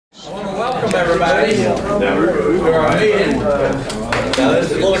Welcome everybody to our meeting. Now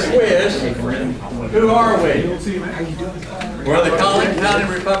this is a little quiz. Who are we? We're the Collin County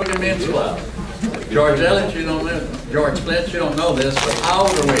Republican Men's Club. George Elliott, you don't know. George Flint, you don't know this, but how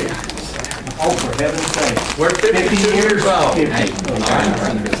old are we? Oh, for heaven's sake. We're 50 years old.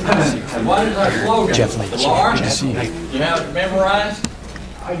 And what is our slogan? The Lord? You have it memorized?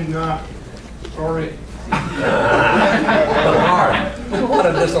 I do not. Sorry. The Lord. What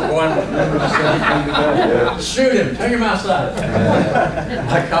a disappointment. Shoot him. Turn your mouth out.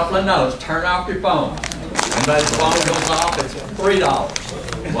 A couple of notes. Turn off your phone. And when the phone goes off, it's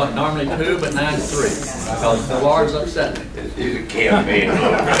 $3. What, normally 2, but now it's 3. Because the Lord's upset me. He's a campaign.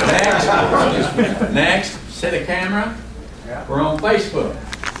 Next, set a camera. We're on Facebook.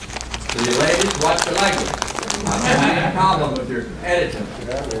 So you ladies, watch the language. I don't have any problem with your editing.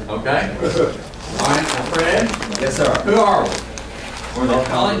 Okay? All right, Fred? Yes, sir. Who are we? We're the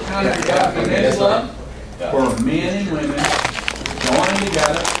Collin County Republican Men's Club for men and women join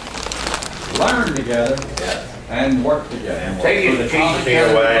together, learn together, and work together. Take your cheat sheet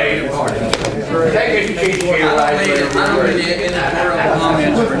away. Take your cheat sheet away. I don't need any editorial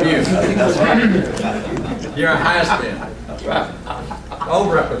comments from you. You're a has-been.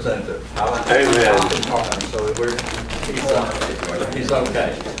 Old representative. Amen. So he's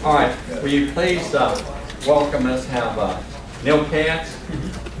okay. All right. Will you please welcome us? Have Neil Katz.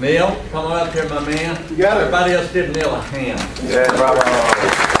 Neil, come on up here, my man. You got it. Everybody else did Neil a hand. Yeah, bravo.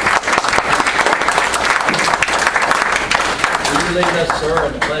 Will you lead us, sir,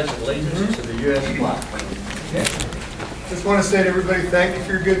 in the pledge of allegiance to the U.S. flag? Just want to say to everybody, thank you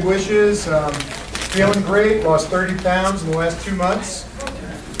for your good wishes. Feeling great. Lost 30 pounds in the last 2 months.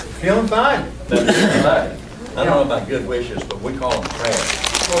 Feeling fine. I don't know about good wishes, but we call them prayers.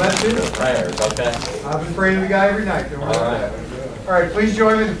 Well, that's it. Prayers, okay? I've been praying to the guy every night. Don't worry about that. All right, please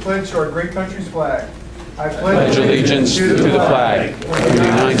join me to pledge to our great country's flag. I pledge allegiance to the flag of the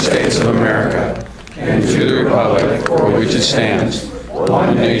United States of America and to the republic for which it stands,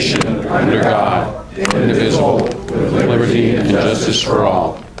 one nation, under God, indivisible, with liberty and justice for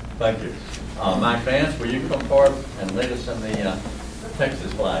all. Thank you. Mike Vance, will you come forward and lead us in the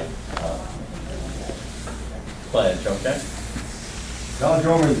Texas flag pledge, okay? Y'all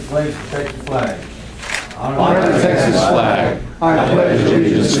join me to pledge the Texas flag. On the Texas flag, I pledge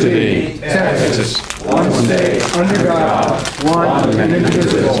allegiance to thee, Texas, one state, under God, one and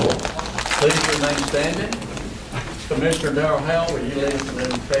indivisible. Please remain standing. Commissioner Darrell Hale, will you lead us in the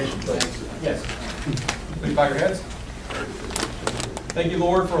invitation, please? Yes. Please bow your heads. Thank you,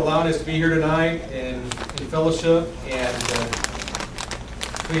 Lord, for allowing us to be here tonight in fellowship, and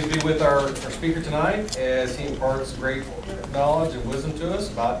please be with our speaker tonight as he imparts great knowledge and wisdom to us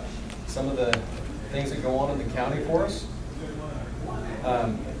about some of the things that go on in the county for us.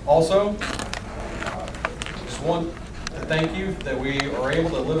 Also, just want to thank you that we are able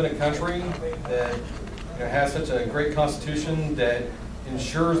to live in a country that has such a great constitution that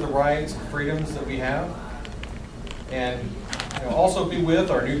ensures the rights and freedoms that we have. And also be with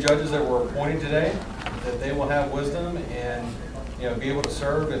our new judges that were appointed today, that they will have wisdom and be able to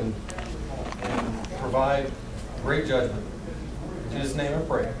serve and provide great judgment. In Jesus' name I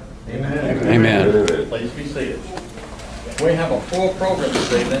pray. Amen. Amen. Please be seated. We have a full program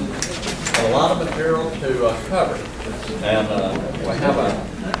this evening, a lot of material to cover. And we have a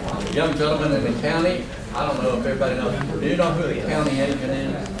young gentleman in the county. I don't know if everybody knows. Do you know who the county agent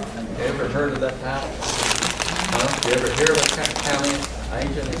is? Have you ever heard of that title? Huh? You ever hear of a county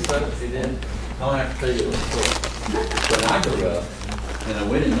agent and such? If you did, I don't have to tell you the story. When I grew up,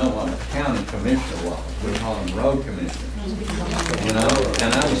 we didn't know what a county commissioner was. We called them road commissioners. And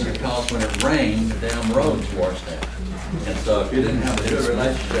that was because when it rained, the damn roads washed out. And so if you didn't have a good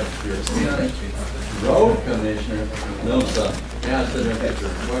relationship with your county road commissioner, those guys didn't get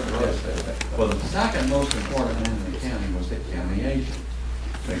your roads. Well, the second most important man in the county was the county agent.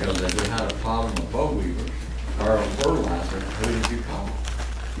 Because if you had a problem with boll weevers or a fertilizer, who did you call?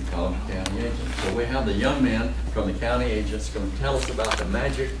 You called the county agent. So we have the young man from the county agents going to tell us about the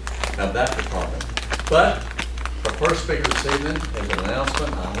magic of that department. But our first speaker this evening is an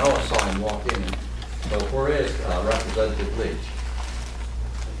announcement. I know I saw him walk in. So where is Representative Leach?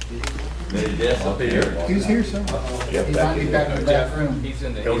 Did he disappear? He's here somewhere. He might be back in the back room.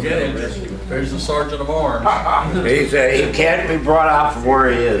 Go get him. There's the sergeant of arms. He can't be brought out from where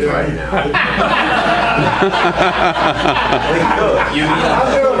he is right now. I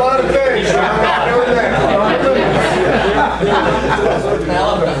do a lot of things. I'm not doing that.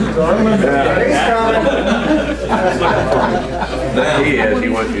 He is. He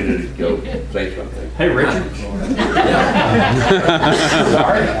wants you to go say something. Hey, Richard.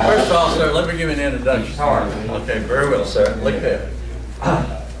 First of all, sir, let me give you an introduction. How are you? Okay, very well, sir. Look there.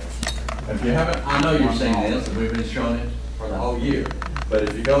 If you haven't, I know you've seen this, and we've been showing it for the whole year. But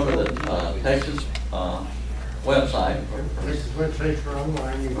if you go to the Texas website,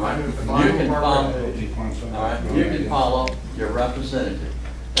 you can follow your representative,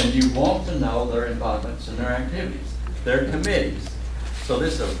 and you want to know their involvements and their activities, their committees. So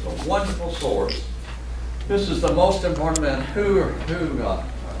this is a wonderful source. This is the most important man who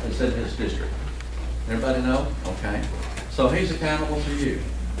is in his district. Everybody know? Okay. So he's accountable to you,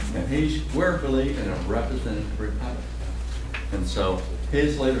 and we're believing in a representative republic. And so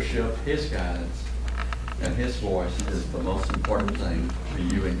his leadership, his guidance, and his voice is the most important thing for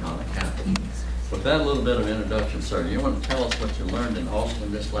you in Collin County. With that little bit of introduction, sir, do you want to tell us what you learned in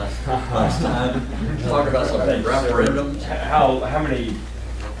Austin this last time? Talk about some referendums. How many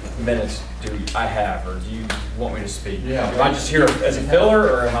minutes do I have, or do you want me to speak? Yeah. Am I just here as a filler,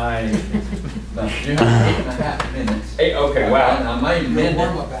 or am I? No, you have 8.5 minutes. Okay, wow. I may amend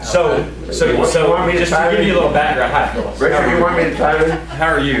it. So just to give you a little background. Hi, Phyllis. Richard, you want me to tell you? How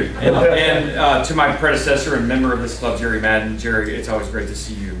are you? And to my predecessor and member of this club, Jerry Madden. Jerry, it's always great to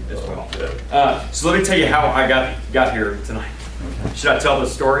see you as well. So let me tell you how I got here tonight. Should I tell the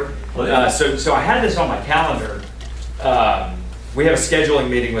story? So I had this on my calendar. We have a scheduling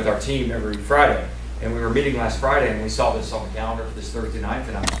meeting with our team every Friday, and we were meeting last Friday, and we saw this on the calendar for this Thursday night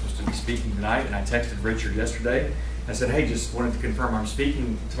that I'm supposed to be speaking tonight. And I texted Richard yesterday. I said, "Hey, just wanted to confirm I'm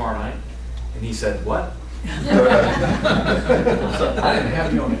speaking tomorrow night." And he said, "What?" I didn't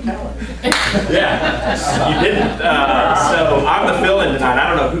have you on the calendar. Yeah, you didn't. So I'm the fill-in tonight. I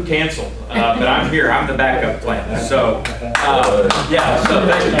don't know who canceled, but I'm here. I'm the backup plan. So yeah. So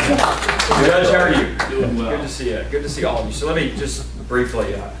thank you, Judge. How are you? Doing well. Good to see you. Good to see all of you. So let me just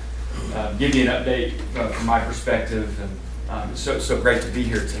briefly give you an update from my perspective, and so great to be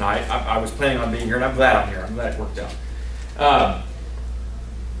here tonight. I was planning on being here, and I'm glad I'm here. I'm glad it worked out.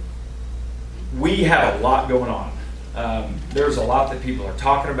 We have a lot going on. There's a lot that people are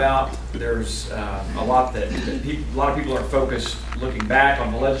talking about. There's a lot that a lot of people are focused looking back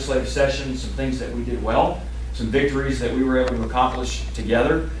on the legislative session, some things that we did well, some victories that we were able to accomplish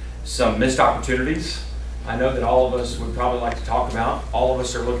together, some missed opportunities. I know that all of us would probably like to talk about. All of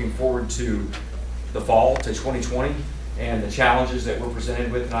us are looking forward to the fall, to 2020, and the challenges that we're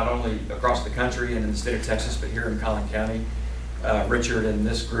presented with, not only across the country and in the state of Texas, but here in Collin County. Richard and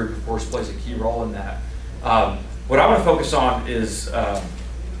this group, of course, plays a key role in that. What I want to focus on is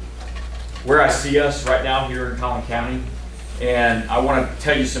where I see us right now here in Collin County, and I want to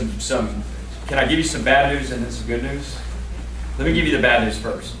tell you some. Can I give you some bad news and then some good news? Let me give you the bad news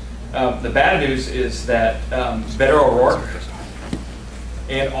first. The bad news is that Beto O'Rourke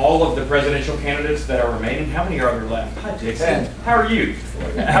and all of the presidential candidates that are remaining. How many are there left? Hi, Dixon. How are you?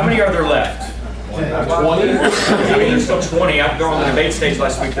 How many are there left? 20? There's still 20. I was on the debate stage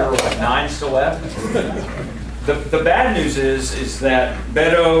last week. There were like 9 still left. The bad news is that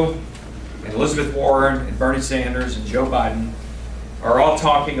Beto and Elizabeth Warren and Bernie Sanders and Joe Biden are all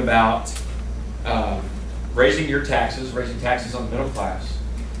talking about raising taxes on the middle class,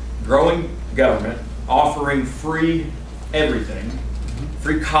 growing government, offering free everything,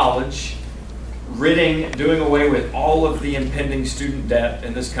 free college, doing away with all of the impending student debt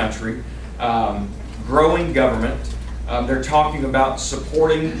in this country, growing government. They're talking about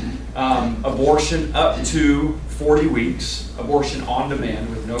supporting abortion up to 40 weeks, abortion on demand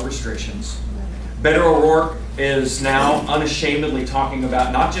with no restrictions. Beto O'Rourke is now unashamedly talking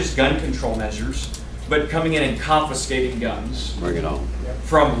about not just gun control measures, but coming in and confiscating guns. Bring it on.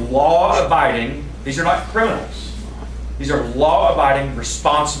 From law-abiding, these are not criminals, these are law-abiding,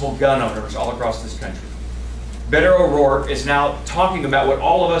 responsible gun owners all across this country. Beto O'Rourke is now talking about what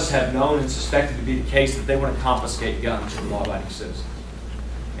all of us have known and suspected to be the case, that they want to confiscate guns from law-abiding citizens.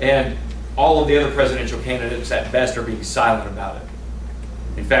 And all of the other presidential candidates at best are being silent about it.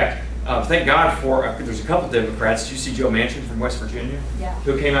 In fact, thank God for, there's a couple of Democrats. Did you see Joe Manchin from West Virginia? Yeah.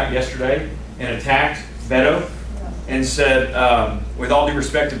 Who came out yesterday and attacked Beto and said, with all due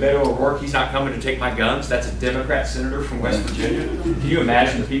respect to Beto O'Rourke, he's not coming to take my guns. That's a Democrat senator from West Virginia. Can you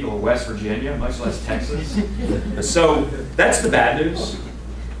imagine the people of West Virginia, much less Texas? So that's the bad news.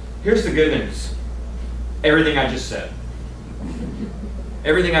 Here's the good news. Everything I just said.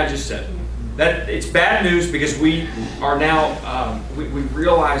 Everything I just said. That it's bad news because we are now, we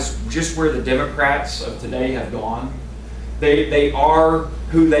realize just where the Democrats of today have gone. They are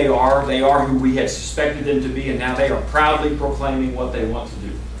who they are. They are who we had suspected them to be, and now they are proudly proclaiming what they want to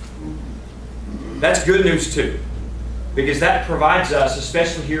do. That's good news too. because that provides us,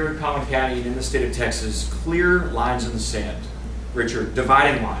 especially here in Collin County and in the state of Texas, clear lines in the sand, Richard,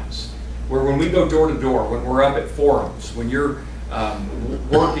 dividing lines, where when we go door to door, when we're up at forums, when you're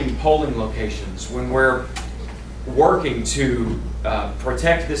working polling locations, when we're working to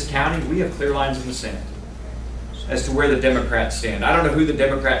protect this county, we have clear lines in the sand as to where the Democrats stand. I don't know who the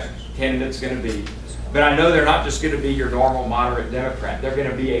Democrat candidate's going to be, but I know they're not just going to be your normal moderate Democrat. They're going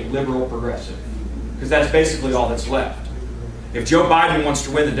to be a liberal progressive, because that's basically all that's left. If Joe Biden wants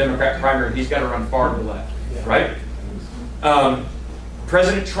to win the Democrat primary, he's got to run far to the left, right?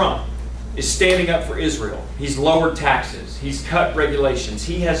 President Trump is standing up for Israel. He's lowered taxes. He's cut regulations.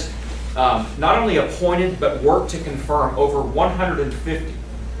 He has not only appointed, but worked to confirm over 150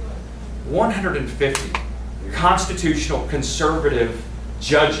 constitutional conservative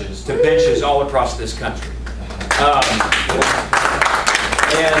judges to benches all across this country.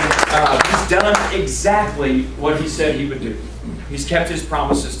 He's done exactly what he said he would do. He's kept his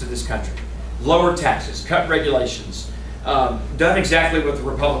promises to this country. Lower taxes, cut regulations, done exactly what the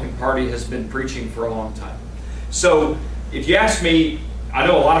Republican Party has been preaching for a long time. So if you ask me, I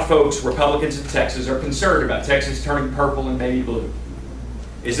know a lot of folks, Republicans in Texas, are concerned about Texas turning purple and maybe blue.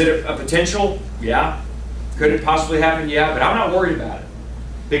 Is it a potential? Yeah. Could it possibly happen? Yeah, but I'm not worried about it,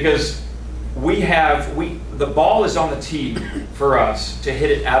 because the ball is on the tee for us to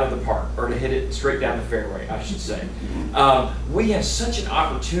hit it out of the park, or to hit it straight down the fairway, I should say. We have such an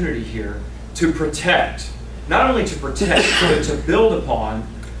opportunity here to protect, not only to protect, but to build upon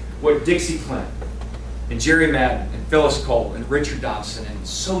what Dixie Clement and Jerry Madden and Phyllis Cole and Richard Dodson and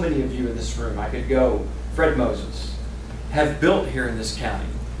so many of you in this room, I could go, Fred Moses, have built here in this county.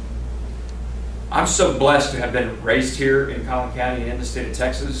 I'm so blessed to have been raised here in Collin County and in the state of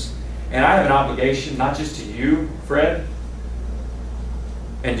Texas. And I have an obligation, not just to you, Fred,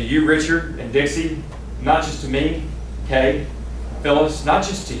 and to you, Richard and Dixie, not just to me, Kay, Phyllis, not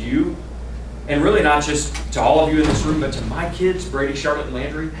just to you, and really not just to all of you in this room, but to my kids, Brady, Charlotte, and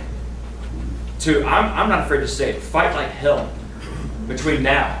Landry. I'm not afraid to say it, fight like hell between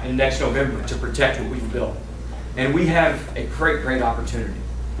now and next November to protect what we've built. And we have a great, great opportunity.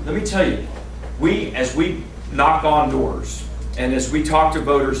 Let me tell you, as we knock on doors, and as we talk to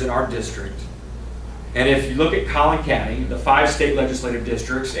voters in our district, and if you look at Collin County, the 5 state legislative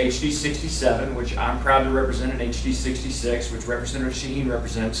districts, HD 67, which I'm proud to represent, and HD 66, which Representative Shaheen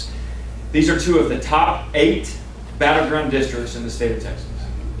represents, these are 2 of the top 8 battleground districts in the state of Texas.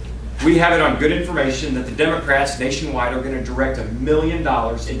 We have it on good information that the Democrats nationwide are going to direct $1 million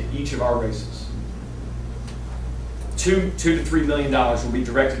into each of our races. $2 to $3 million will be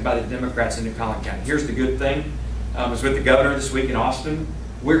directed by the Democrats into Collin County. Here's the good thing. I was with the governor this week in Austin.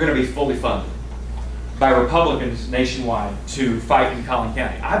 We're going to be fully funded by Republicans nationwide to fight in Collin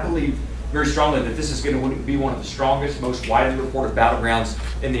County. I believe very strongly that this is going to be one of the strongest, most widely reported battlegrounds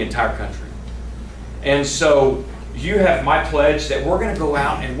in the entire country. And so you have my pledge that we're going to go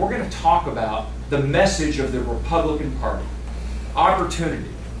out and we're going to talk about the message of the Republican Party. Opportunity,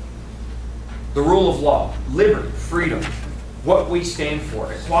 the rule of law, liberty, freedom, what we stand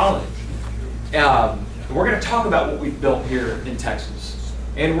for, equality. We're going to talk about what we've built here in Texas.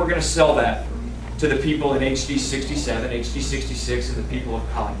 And we're going to sell that to the people in HD 67, HD 66, and the people of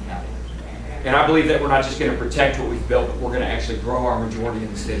Collin County. And I believe that we're not just going to protect what we've built, but we're going to actually grow our majority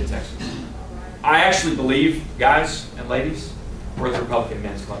in the state of Texas. I actually believe, guys and ladies, we're the Republican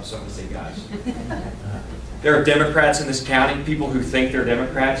Men's Club, so I'm going to say guys. There are Democrats in this county, people who think they're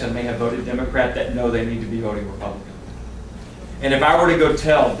Democrats and may have voted Democrat, that know they need to be voting Republican. And if I were to go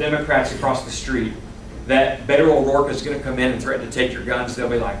tell Democrats across the street that Beto O'Rourke is going to come in and threaten to take your guns, they'll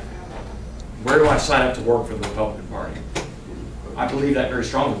be like, where do I sign up to work for the Republican Party? I believe that very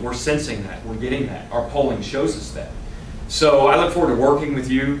strongly. We're sensing that. We're getting that. Our polling shows us that. So I look forward to working with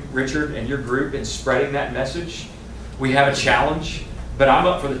you, Richard, and your group in spreading that message. We have a challenge, but I'm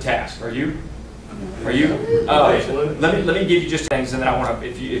up for the task. Are you? Are you? Let me give you just things, and then I want to,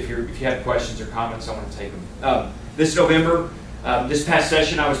 if you have questions or comments, I want to take them. This November, this past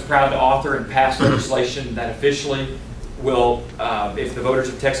session, I was proud to author and pass legislation that officially will, if the voters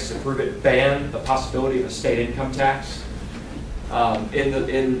of Texas approve it, ban the possibility of a state income tax. In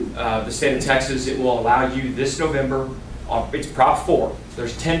the state of Texas, it will allow you this November, it's Prop 4.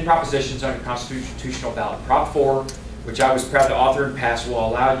 There's 10 propositions on your constitutional ballot. Prop 4, which I was proud to author and pass, will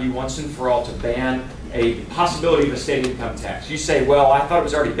allow you once and for all to ban a possibility of a state income tax. You say, well, I thought it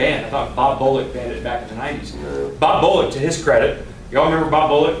was already banned. I thought Bob Bullock banned it back in the 90s. Bob Bullock, to his credit, y'all remember Bob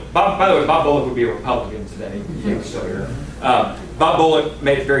Bullock? By the way, Bob Bullock would be a Republican today. He was still here. Bob Bullock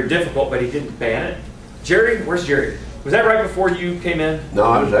made it very difficult, but he didn't ban it. Jerry, where's Jerry? Was that right before you came in? No,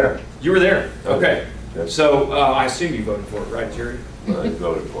 I was there. You were there? Okay. So I assume you voted for it, right, Jerry? I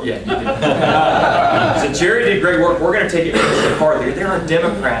voted for it. Yeah, you did. So Jerry did great work. We're going to take it a step farther. There are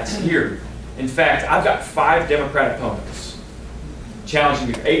Democrats here. In fact, I've got 5 Democrat opponents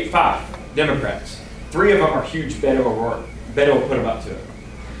challenging me. 5 Democrats. 3 of them are huge Beto O'Rourke. Beto will put them up to it.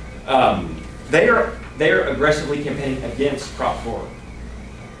 They are aggressively campaigning against Prop 4,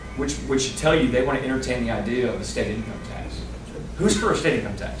 which should tell you they want to entertain the idea of a state income tax. Who's for a state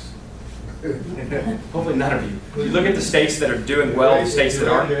income tax? Hopefully none of you. You look at the states that are doing well, the states that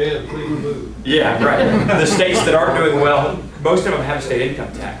aren't. Yeah, right. The states that aren't doing well, most of them have a state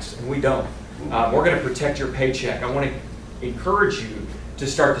income tax, and we don't. We're going to protect your paycheck. I want to encourage you to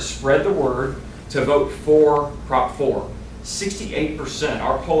start to spread the word to vote for Prop 4. 68%,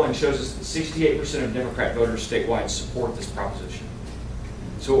 our polling shows us that 68% of Democrat voters statewide support this proposition.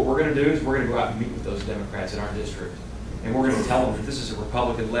 So what we're going to do is we're going to go out and meet with those Democrats in our district. And we're going to tell them that this is a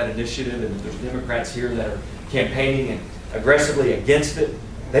Republican-led initiative and that there's Democrats here that are campaigning and aggressively against it.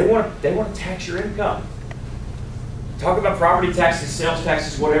 They want to tax your income. Talk about property taxes, sales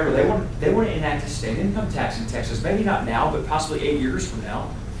taxes, whatever. They want to enact a state income tax in Texas. Maybe not now, but possibly 8 years from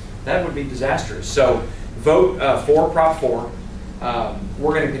now. That would be disastrous. So vote for Prop 4.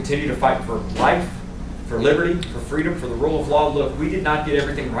 We're going to continue to fight for life, for liberty, for freedom, for the rule of law. Look, we did not get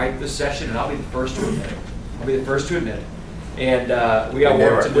everything right this session, and I'll be the first to admit it. And we got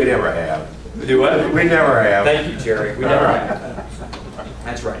work to do. We never have. Do what? We never have. Thank you, Jerry. We never have.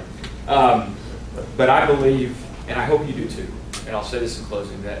 That's right. But I believe, and I hope you do too, and I'll say this in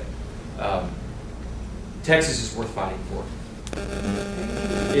closing, that Texas is worth fighting for.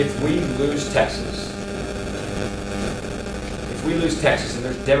 If we lose Texas, and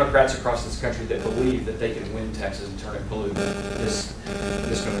there's Democrats across this country that believe that they can win Texas and turn it blue this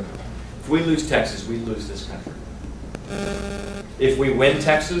November. If we lose Texas, we lose this country. If we win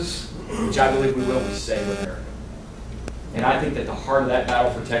Texas, which I believe we will, we save America. And I think that the heart of that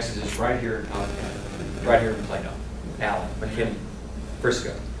battle for Texas is right here in Collin County, right here in Plano, Allen, McKinney,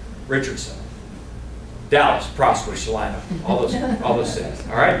 Frisco, Richardson, Dallas, Prosper, Salina, all those cities.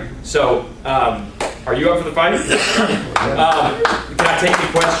 All right. So, are you up for the fight? Can I take any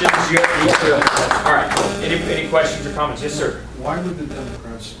questions? All right. Any questions or comments? Yes, sir. Why would the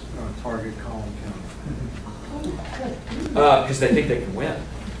Democrats target Collin County? Because they think they can win.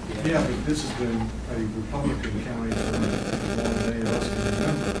 Yeah, but this has been a Republican county for as long as any of us can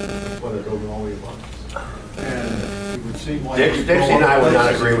remember. Well, they're going all the way along. And it would seem like Dixie and I would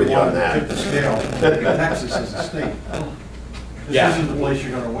not agree with you on that. Tip the scale. Texas is a state. This isn't the place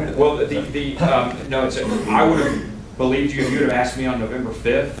you're going to win. Well, no, I would have believed you if you would have asked me on November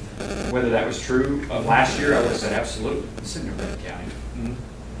 5th whether that was true of last year. I would have said absolutely. It's in a red county. Mm-hmm.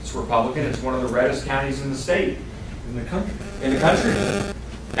 It's Republican. It's one of the reddest counties in the state. In the country. In the country.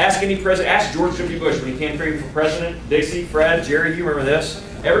 Ask any president. Ask George W. Bush when he campaigned for president. Dixie, Fred, Jerry, you remember this?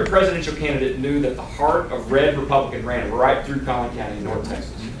 Every presidential candidate knew that the heart of red Republican ran right through Collin County in North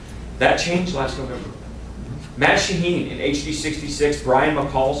Texas. That changed last November. Matt Shaheen in HD 66, Brian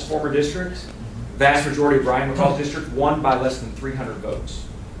McCall's former district, vast majority of Brian McCall's district, won by less than 300 votes.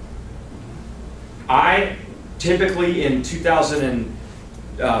 I typically in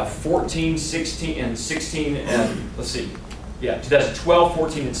 2014, 16, and 16, let's see, yeah, 2012,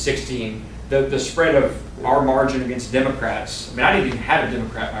 14, and 16, the spread of our margin against Democrats. I mean, I didn't even have a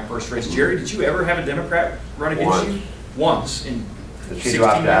Democrat in my first race. Jerry, did you ever have a Democrat run against you? Once in 16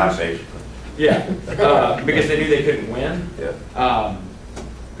 dropped out, years? basically. Yeah, because they knew they couldn't win. Yeah.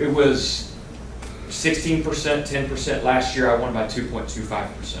 It was 16%, 10% last year. I won by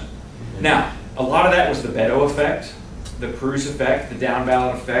 2.25%. Now, a lot of that was the Beto effect, the Cruz effect, the down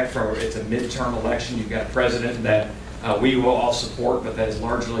ballot effect. It's a midterm election. You've got a president that we will all support, but that is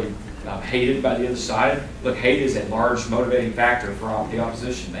largely hated by the other side. Look, hate is a large motivating factor for the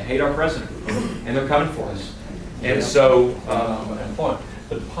opposition. They hate our president, and they're coming for us. And so,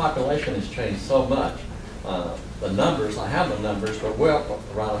 the population has changed so much. The numbers, I have the numbers, but we're up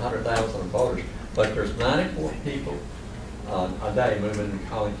around 100,000 voters. But there's 94 people a day moving in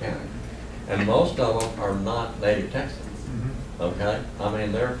Collin County. And most of them are not native Texans. Okay? I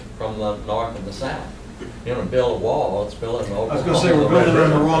mean, they're from the north and the south. You want to build a wall, let's build it in Oklahoma. I was going to say, we're building it on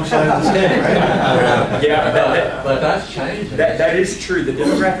the wrong side of the state, right? Yeah, but that's changing. That is true. The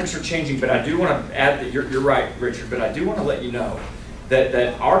demographics are changing, but I do want to add that you're right, Richard, but I do want to let you know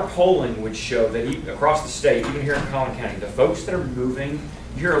that our polling would show that across the state, even here in Collin County, the folks that are moving,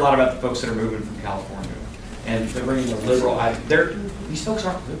 you hear a lot about the folks that are moving from California, and they're bringing the liberal, these folks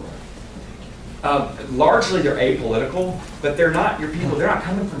aren't liberal. Largely they're apolitical, but they're not your people. They're not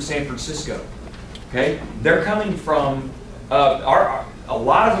coming from San Francisco. Okay, they're coming from a a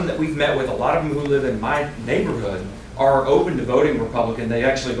lot of them that we've met with, a lot of them who live in my neighborhood are open to voting Republican. They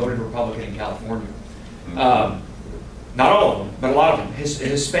actually voted Republican in California. Not all of them, but a lot of them.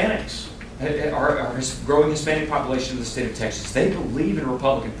 Hispanics, our growing Hispanic population in the state of Texas, they believe in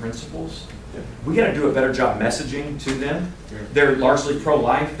Republican principles. We got to do a better job messaging to them. They're largely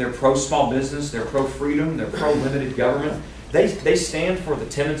pro-life, they're pro-small business, they're pro-freedom, they're pro-limited government. They stand for the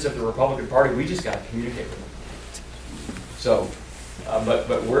tenets of the Republican Party. We just got to communicate with them. So,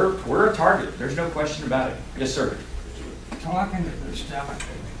 but we're a target. There's no question about it. Yes, sir. Talking to this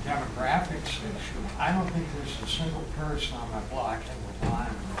demographics issue, I don't think there's a single person on my block in the line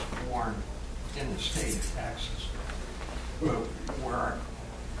who was born in the state of Texas. But where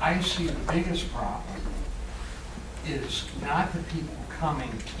I see the biggest problem is not the people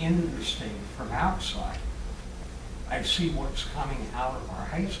coming into the state from outside. I see what's coming out of our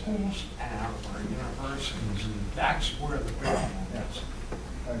high schools and out of our universities. That's where the problem is.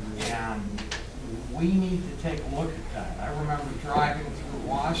 And we need to take a look at that. I remember driving through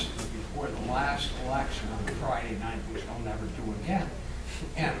Austin before the last election on Friday night, which I'll never do again.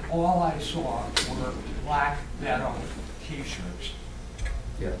 And all I saw were black Beto t-shirts.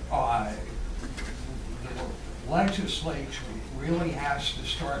 The legislature really has to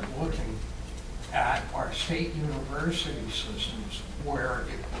start looking at our state university systems, where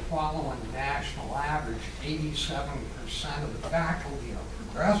if we're following the national average, 87% of the faculty are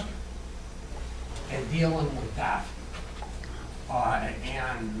progressive, and dealing with that.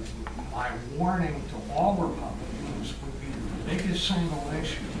 And my warning to all Republicans would be the biggest single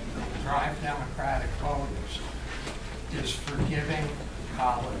issue that will drive Democratic voters is forgiving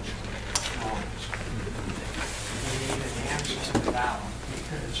college loans. We need an answer to that one,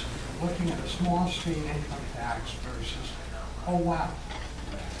 because looking at a small state income tax versus, oh wow,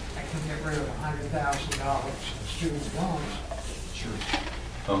 I can get rid of $100,000 in student loans. Sure.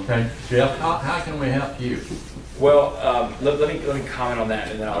 Okay, Jeff, how can we help you? Well, let me comment on that,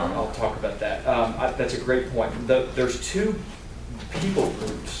 and then I'll talk about that. That's a great point. There's two people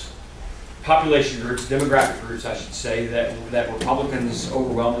groups, population groups, demographic groups, I should say, that Republicans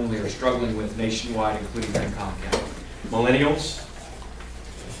overwhelmingly are struggling with nationwide, including in Collin County. Millennials,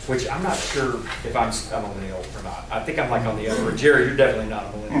 which I'm not sure if I'm a millennial or not. I think I'm like on the other. Jerry, you're definitely not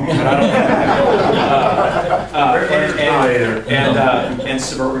a millennial, but I don't. And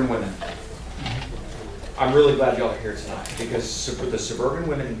suburban women. I'm really glad y'all are here tonight, because the suburban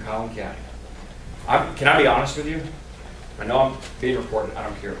women in Collin County. Can I be honest with you? I know I'm being recorded. I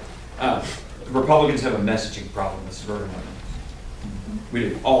don't care. Republicans have a messaging problem with suburban women. We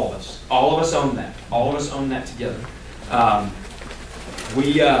do. All of us. All of us own that. All of us own that together.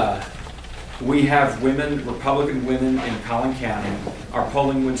 We have women, Republican women in Collin County. Our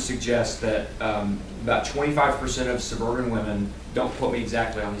polling would suggest that about 25% of suburban women, don't quote me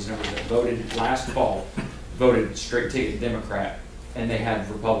exactly on these numbers, that voted last fall, voted straight ticket Democrat, and they had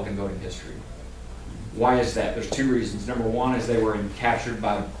Republican voting history. Why is that? There's two reasons. Number one is they were captured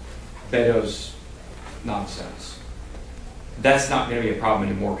by Beto's nonsense. That's not going to be a problem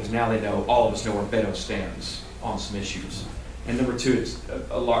anymore, because now they know, all of us know where Beto stands on some issues. And number two, it's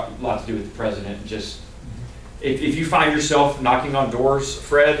a lot to do with the president. Just if you find yourself knocking on doors,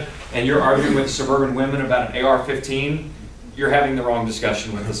 Fred, and you're arguing with suburban women about an AR-15, you're having the wrong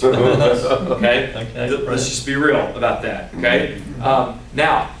discussion with the suburban women. Okay? Let's just be real about that. Okay?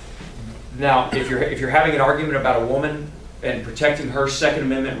 Now, if you're having an argument about a woman and protecting her Second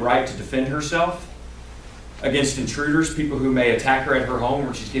Amendment right to defend herself against intruders, people who may attack her at her home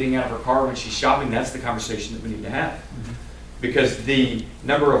when she's getting out of her car when she's shopping, that's the conversation that we need to have. Because the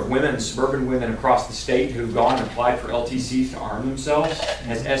number of women, suburban women across the state who've gone and applied for LTCs to arm themselves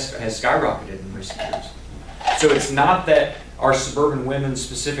has skyrocketed in recent years. So it's not that our suburban women,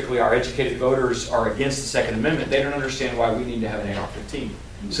 specifically our educated voters, are against the Second Amendment. They don't understand why we need to have an AR-15.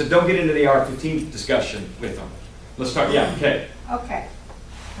 So don't get into the AR-15 discussion with them. Let's talk, yeah, okay. Okay,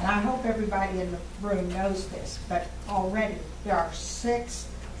 and I hope everybody in the room knows this, but already there are 6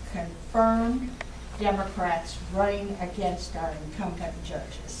 confirmed Democrats running against our incumbent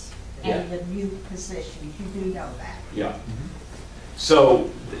judges and the new positions. You do know that. Yeah. So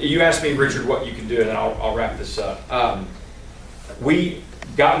you asked me, Richard, what you can do, and then I'll wrap this up. We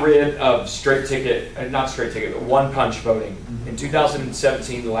got rid of straight ticket, not straight ticket, but one punch voting. In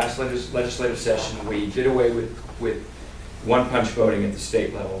 2017, the last legislative session, we did away with one punch voting at the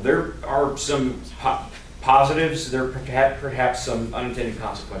state level. There are some positives. There are perhaps some unintended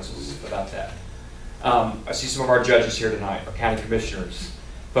consequences about that. I see some of our judges here tonight, our county commissioners.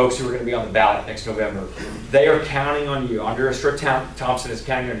 folks who are going to be on the ballot next November. They are counting on you. Andrea Strick-Thompson is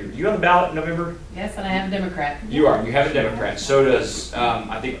counting on you. You on the ballot in November? Yes, and I have a Democrat. You are. You have a Democrat. So does,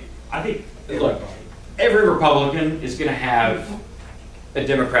 I think, look, every Republican is going to have a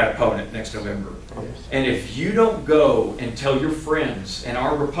Democrat opponent next November. And if you don't go and tell your friends and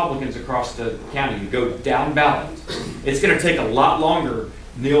our Republicans across the county to go down ballot, it's going to take a lot longer.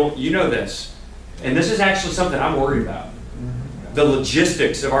 Neil, you know this. And this is actually something I'm worried about. The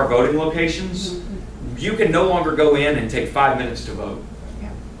logistics of our voting locations, you can no longer go in and take 5 minutes to vote.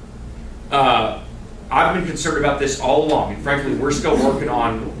 I've been concerned about this all along, and frankly, we're still working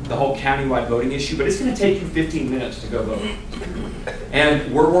on the whole countywide voting issue, but it's going to take you 15 minutes to go vote.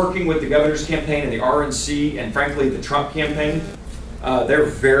 And we're working with the governor's campaign and the RNC, and frankly, the Trump campaign. They're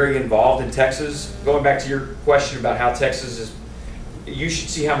very involved in Texas. Going back to your question about how Texas is, you should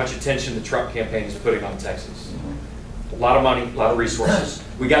see how much attention the Trump campaign is putting on Texas. A lot of money, a lot of resources.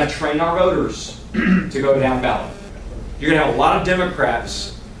 We got to train our voters to go down ballot. You're going to have a lot of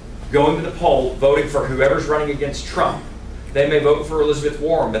Democrats going to the poll, voting for whoever's running against Trump. They may vote for Elizabeth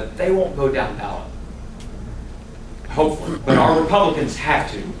Warren, but they won't go down ballot. Hopefully. But our Republicans have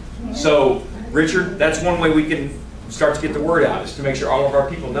to. So, Richard, that's one way we can start to get the word out, is to make sure all of our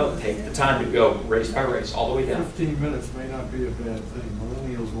people know, take the time to go race by race, all the way down. 15 minutes may not be a bad thing.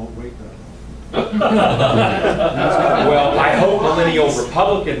 Millennials won't wait that long. Well, I hope millennial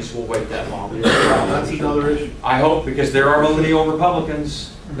Republicans will wait that long. That's another issue. I hope, because there are millennial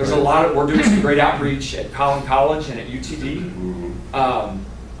Republicans. There's a lot of, we're doing some great outreach at Collin College and at UTD.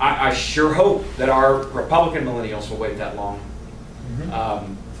 I sure hope that our Republican millennials will wait that long.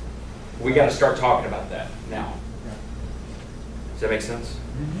 We got to start talking about that now. Does that make sense?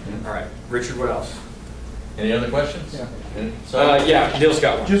 All right, Richard, what else? Any other questions? Yeah, Neil's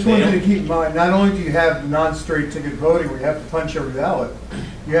got one. Just one thing to keep in mind, not only do you have non-straight ticket voting where you have to punch every ballot,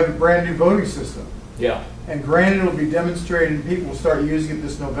 you have a brand new voting system. Yeah. And granted, it'll be demonstrated and people will start using it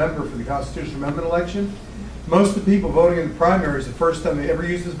this November for the constitutional amendment election. Most of the people voting in the primaries, the first time they ever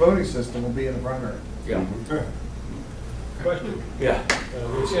use this voting system will be in the primary. Yeah. Question. Yeah.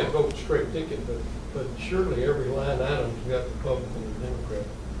 We can't vote straight ticket, but surely every line item's got Republican and Democrat.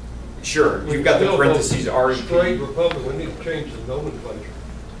 Sure, you've got the parentheses already. Straight Republican, we need to change the nomenclature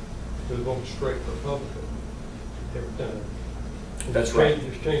to vote straight Republican every time. That's right.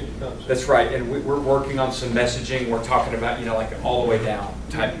 Just change the concept. That's right, and we're working on some messaging. We're talking about, you know, like all the way down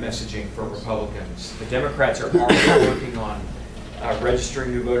type messaging for Republicans. The Democrats are already working on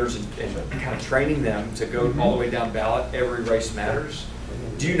registering new voters and kind of training them to go all the way down ballot. Every race matters.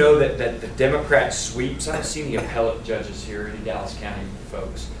 Do you know that the Democrat sweeps, I don't see any appellate judges here, any Dallas County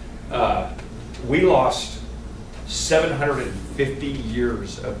folks. We lost 750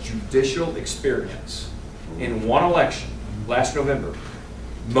 years of judicial experience in one election last November.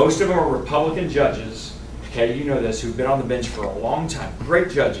 Most of them are Republican judges, okay, you know this, who've been on the bench for a long time, great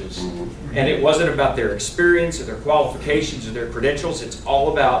judges. And it wasn't about their experience or their qualifications or their credentials, it's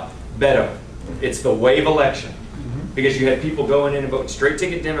all about Beto. It's the wave election. Because you had people going in and voting straight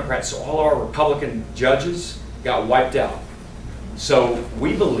ticket Democrats, so all our Republican judges got wiped out. So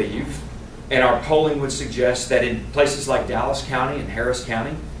we believe, and our polling would suggest, that in places like Dallas County and Harris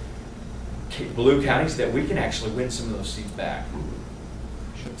County, blue counties, that we can actually win some of those seats back.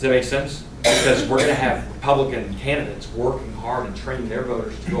 Does that make sense? Because we're going to have Republican candidates working hard and training their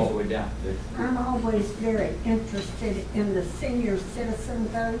voters to go all the way down. I'm always very interested in the senior citizen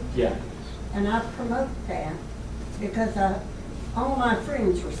vote. Yeah. And I promote that because all my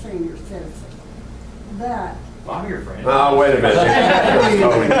friends are senior citizens. But Well, I'm your friend. Oh, wait a minute. Totally true.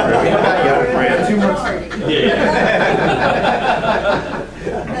 You're not your friend. Too much.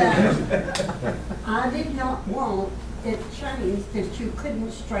 But I did not want it changed that you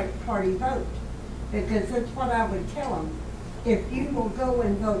couldn't straight party vote, because that's what I would tell them. If you will go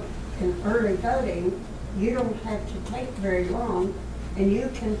and vote in early voting, you don't have to take very long, and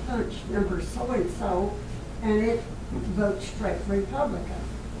you can punch number so-and-so, and it votes straight Republican.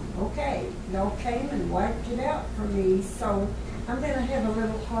 Okay, y'all came and wiped it out for me, so I'm going to have a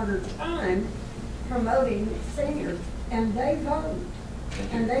little harder time promoting seniors, and they vote,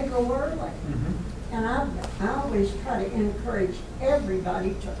 and they go early. And I always try to encourage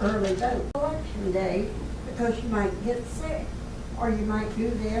everybody to early vote election day, because you might get sick, or you might do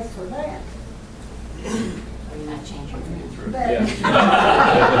this or that. Or you might change your mind.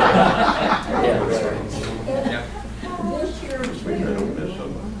 This year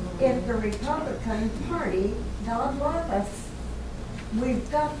too, if the Republican Party, God love us,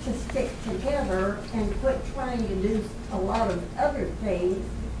 we've got to stick together and quit trying to do a lot of other things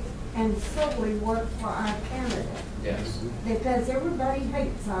and solely work for our candidate. Yes. Because everybody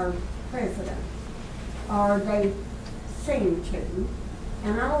hates our president, or they seem to,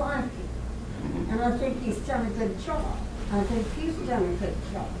 and I like him. And I think he's done a good job. I think he's done a good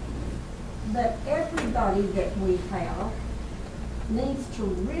job. But everybody that we have needs to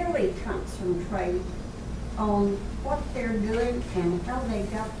really concentrate on what they're doing and how they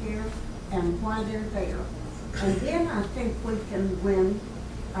got there and why they're there. And then I think we can win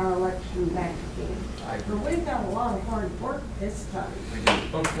our election back again. But we've got a lot of hard work this time.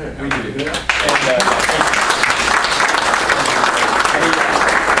 Okay. We do. And,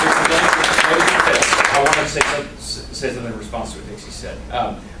 I want to say something in response to what Dixie said.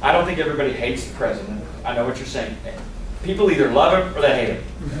 I don't think everybody hates the president. I know what you're saying. People either love him or they hate him.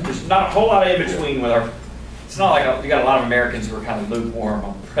 There's not a whole lot of in between with our. It's not like you got a lot of Americans who are kind of lukewarm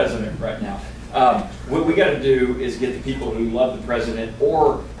on the president right now. What we got to do is get the people who love the president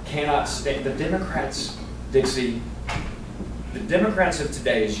or cannot stand the Democrats. Dixie, the Democrats of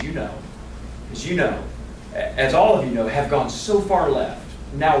today, as you know, as all of you know, have gone so far left.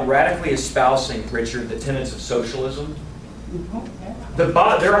 Now radically espousing, Richard, the tenets of socialism. There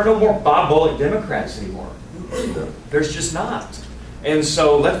are no more Bob Bullock Democrats anymore. There's just not. And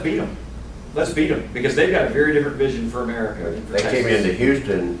so let's beat them. Let's beat them, because they've got a very different vision for America. They came into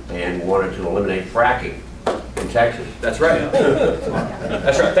Houston and wanted to eliminate fracking in Texas. That's right.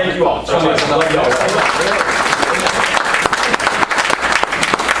 That's right. Thank you all so much. I love y'all so much.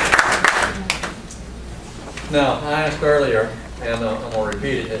 Now, I asked earlier, and I'm going to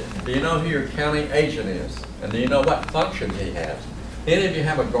repeat it. Do you know who your county agent is? And do you know what functions he has? Any of you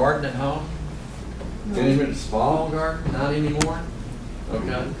have a garden at home? Any of you have a small garden? Not anymore?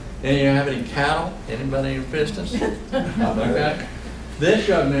 Okay. Any of you have any cattle? Anybody in your business? Okay. This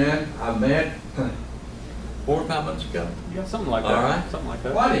young man I met 4 or 5 months ago. Yeah, something like that. All right. Something like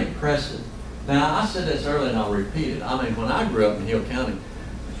that. Quite impressive. Now, I said this earlier and I'll repeat it. I mean, when I grew up in Hill County,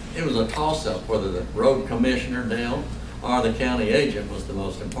 it was a toss-up whether the road commissioner, Dale, or the county agent was the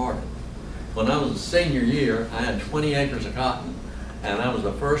most important. When I was a senior year, I had 20 acres of cotton, and I was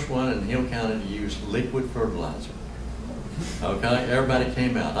the first one in Hill County to use liquid fertilizer. Okay, everybody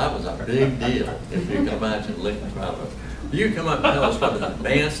came out. That was a big deal, if you can imagine liquid fertilizer. You come up and tell us what is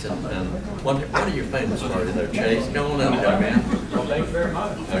advanced and what are you famous for there, Chase? Come on up, young man. Well, thank you very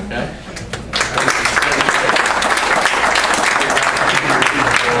much. Okay.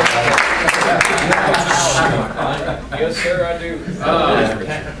 Yes, sir, I do.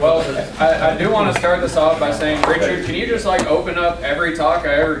 Well, I do want to start this off by saying, Richard, can you just like open up every talk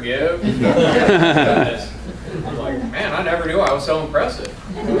I ever give? I'm like, man, I never knew I was so impressive.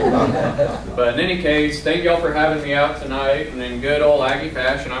 But in any case, thank y'all for having me out tonight. And in good old Aggie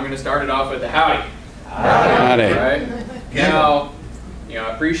fashion, I'm going to start it off with the howdy. Howdy. Right? Now, I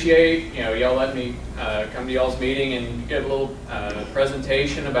appreciate, y'all let me come to y'all's meeting and give a little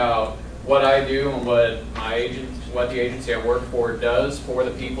presentation about what I do and what the agency I work for does for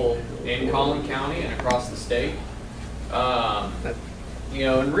the people in Collin County and across the state. And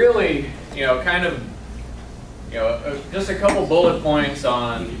really, kind of, just a couple bullet points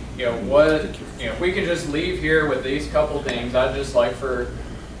on, what, if we could just leave here with these couple things, I'd just like for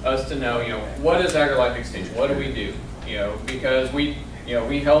us to know, what is AgriLife Extension? What do we do? Because we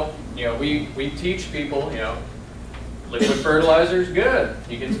help, we teach people, liquid fertilizer is good.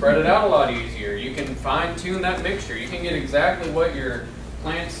 You can spread it out a lot easier. You can fine tune that mixture. You can get exactly what your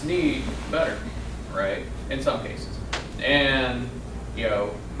plants need better, right? In some cases. And,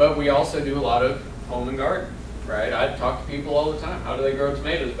 but we also do a lot of home and garden, right? I talk to people all the time. How do they grow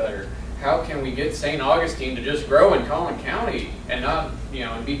tomatoes better? How can we get St. Augustine to just grow in Collin County and not,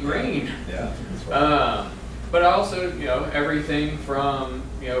 and be green? Yeah. That's right. But also, everything from,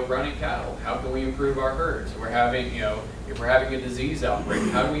 running cattle. How can we improve our herds? We're having, if we're having a disease outbreak,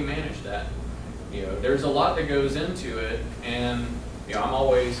 how do we manage that? There's a lot that goes into it, and,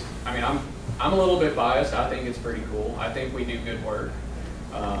 I'm a little bit biased. I think it's pretty cool. I think we do good work.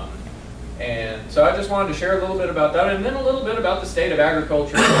 And so I just wanted to share a little bit about that, and then a little bit about the state of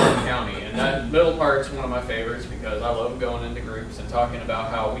agriculture in Collin County. And that middle part's one of my favorites because I love going into groups and talking about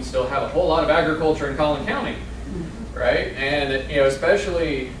how we still have a whole lot of agriculture in Collin County, right? And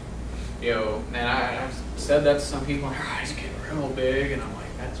especially, man, I've said that to some people, and their eyes get real big, and I'm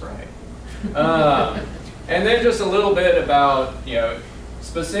like, that's right. And then just a little bit about,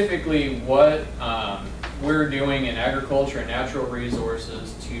 specifically what we're doing in agriculture and natural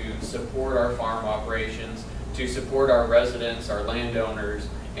resources to support our farm operations, to support our residents, our landowners,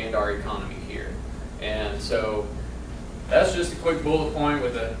 and our economy here. And so that's just a quick bullet point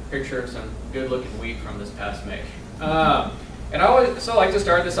with a picture of some good-looking wheat from this past May. And I also like to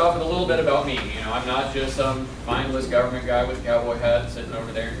start this off with a little bit about me. You know, I'm not just some mindless government guy with a cowboy hat sitting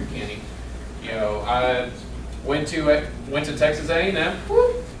over there in McKinney. You know, I went to Texas A&M,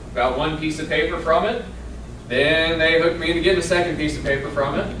 got one piece of paper from it. Then they hooked me to get a second piece of paper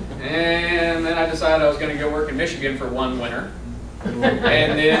from it. And then I decided I was going to go work in Michigan for one winter. And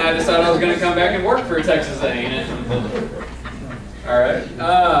then I decided I was going to come back and work for Texas A&M. All right.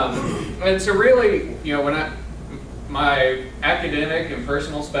 And so really, you know, my academic and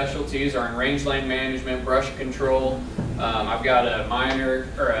personal specialties are in rangeland management, brush control. I've got a minor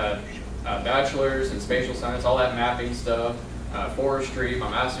or a bachelor's in spatial science, all that mapping stuff. Forestry. My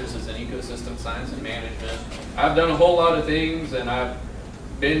master's is in ecosystem science and management. I've done a whole lot of things, and I've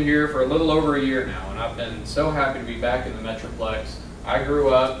been here for a little over a year now, and I've been so happy to be back in the Metroplex. I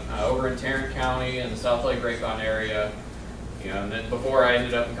grew up over in Tarrant County in the South Lake Grapevine area, you know, and then before I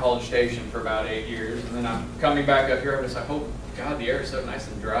ended up in College Station for about 8 years, and then I'm coming back up here. I was like, oh God, the air is so nice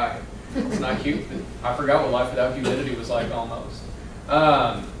and dry. It's not humid. I forgot what life without humidity was like almost.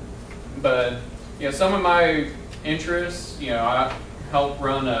 But you know, some of my interests, you know, I help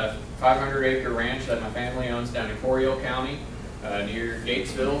run a 500-acre ranch that my family owns down in Coryell County, near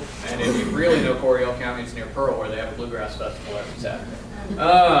Gatesville. And if you really know Coryell County, it's near Pearl, where they have a bluegrass festival every Saturday,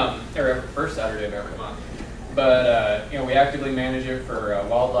 or every first Saturday of every month. But you know, we actively manage it for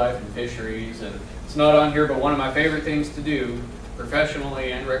wildlife and fisheries, and it's not on here, but one of my favorite things to do,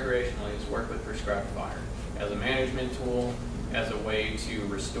 professionally and recreationally, is work with prescribed fire as a management tool, as a way to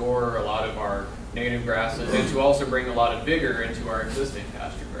restore a lot of our native grasses, and to also bring a lot of vigor into our existing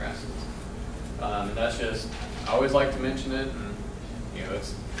pasture grasses. And that's just, I always like to mention it, and you know,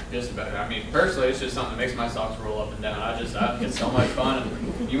 it's just about, I mean, personally, it's just something that makes my socks roll up and down. I get so much fun.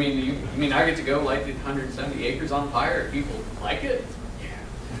 And you mean I get to go light the 170 acres on fire if people like it?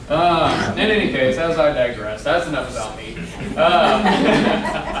 Yeah. In any case, as I digress, that's enough about me.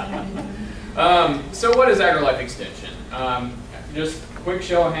 So what is AgriLife Extension? Just quick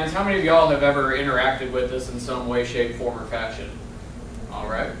show of hands, how many of y'all have ever interacted with this in some way, shape, form, or fashion? All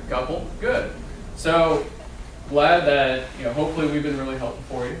right, couple, good. So glad that, you know, hopefully we've been really helpful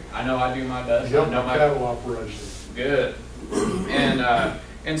for you. I know I do my best. Yep, I know my cattle operation. Good.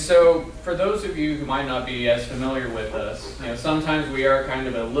 And so for those of you who might not be as familiar with us, you know, sometimes we are kind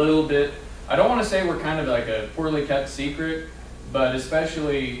of a little bit, I don't want to say we're kind of like a poorly kept secret, but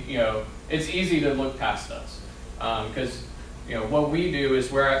especially, you know, it's easy to look past us. Because you know, what we do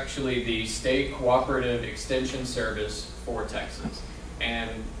is we're actually the state cooperative extension service for Texas. And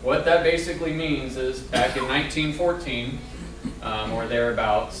what that basically means is back in 1914 or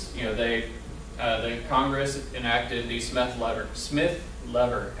thereabouts, you know, the Congress enacted the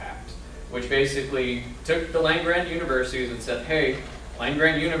Smith-Lever Act, which basically took the land-grant universities and said, hey,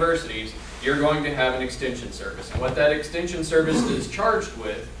 land-grant universities, you're going to have an extension service. And what that extension service is charged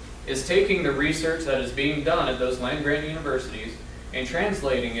with is taking the research that is being done at those land-grant universities and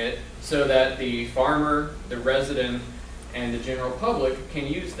translating it so that the farmer, the resident, and the general public can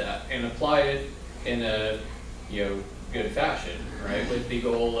use that and apply it in a, you know, good fashion, right? With the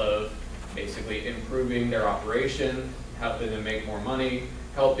goal of basically improving their operation, helping them make more money,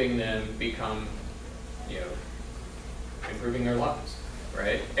 helping them become, you know, improving their lives,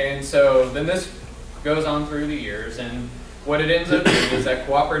 right? And so then this goes on through the years, and what it ends up doing is that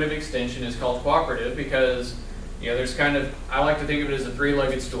cooperative extension is called cooperative because, you know, there's kind of, I like to think of it as a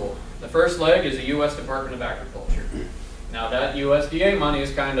three-legged stool. The first leg is the U.S. Department of Agriculture. Now that USDA money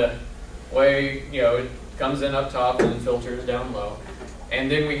is kind of way, you know, it comes in up top and then filters down low.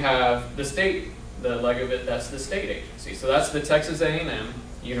 And then we have the state, the leg of it, that's the state agency. So that's the Texas A&M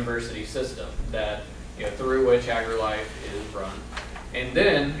University system that, you know, through which AgriLife is run. And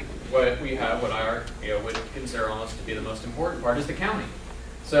then what we have, what I, you know, would consider almost to be the most important part, is the county.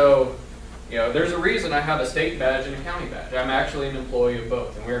 So, you know, there's a reason I have a state badge and a county badge. I'm actually an employee of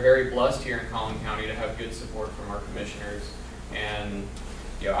both, and we're very blessed here in Collin County to have good support from our commissioners. And,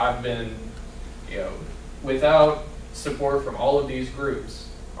 you know, I've been, you know, without support from all of these groups,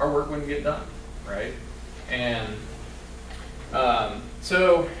 our work wouldn't get done, right? And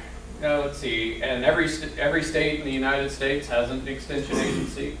so, now let's see, and every state in the United States has an extension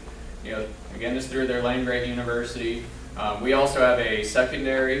agency. You know, again, it's through their land-grant university. We also have a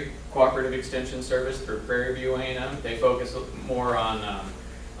secondary cooperative extension service through Prairie View A&M. They focus more on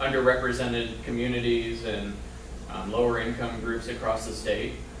underrepresented communities and lower income groups across the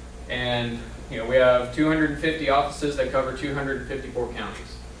state. And you know, we have 250 offices that cover 254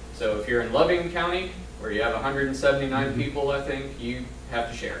 counties. So if you're in Loving County, where you have 179 people, I think, you have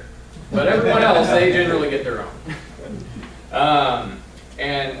to share. But everyone else, they generally get their own.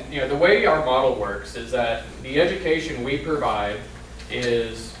 And you know, the way our model works is that the education we provide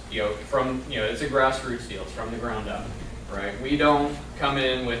is, it's a grassroots deal, it's from the ground up, right? We don't come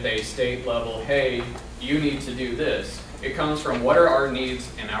in with a state level, hey, you need to do this. It comes from what are our needs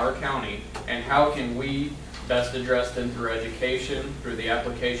in our county and how can we best address them through education, through the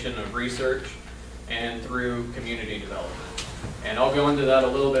application of research, and through community development. And I'll go into that a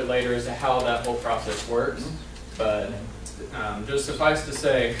little bit later as to how that whole process works, but just suffice to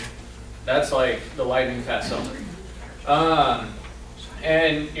say, that's like the lightning fast summary.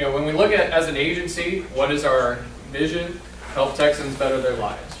 And when we look at, as an agency, what is our vision? Help Texans better their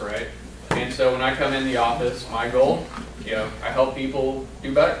lives, right? And so when I come in the office, my goal, I help people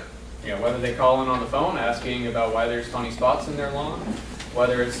do better. Whether they call in on the phone asking about why there's funny spots in their lawn,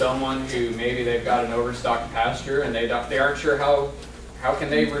 whether it's someone who maybe they've got an overstocked pasture and they aren't sure how can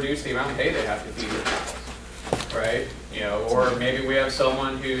they reduce the amount of hay they have to feed their cows, right? Or maybe we have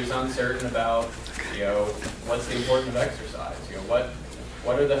someone who's uncertain about, what's the importance of exercise?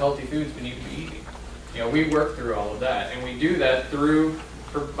 What are the healthy foods we need to be eating? We work through all of that, and we do that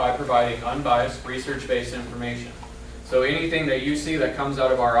by providing unbiased, research-based information. So anything that you see that comes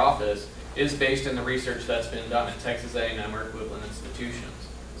out of our office is based in the research that's been done at Texas A&M or equivalent institutions.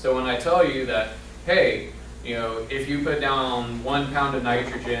 So when I tell you that, hey, if you put down 1 pound of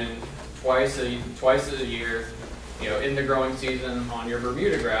nitrogen twice a year, in the growing season on your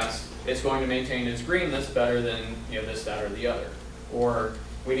Bermuda grass, it's going to maintain its greenness better than this, that, or the other. Or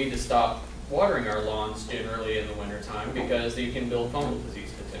we need to stop watering our lawns generally in the wintertime because you can build fungal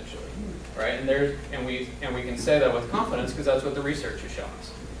disease potentially, right? And we can say that with confidence because that's what the research has shown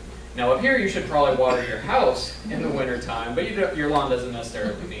us. Now up here, you should probably water your house in the wintertime, but your lawn doesn't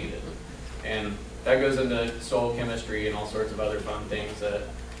necessarily need it. And that goes into soil chemistry and all sorts of other fun things that,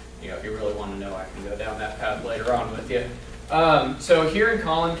 if you really want to know, I can go down that path later on with you. So here in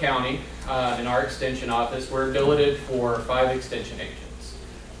Collin County, in our extension office, we're billeted for 5 extension agents.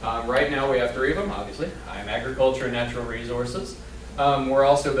 Right now we have 3 of them, obviously. I'm Agriculture and Natural Resources. We're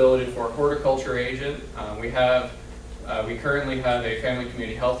also billeted for a horticulture agent. We currently have a family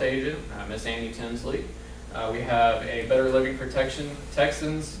community health agent, Miss Annie Tinsley. We have a Better Living for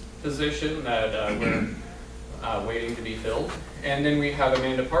Texans position that we're waiting to be filled. And then we have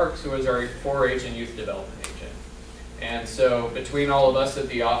Amanda Parks, who is our 4-H and youth development agent. And so between all of us at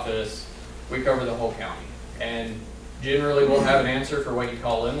the office, we cover the whole county. And generally we'll have an answer for what you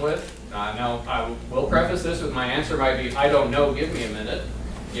call in with. Now, I will preface this with my answer might be, I don't know, give me a minute.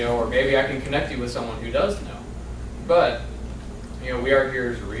 Or maybe I can connect you with someone who does know. But, we are here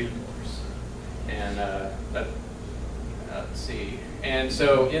as a resource. And let's see. And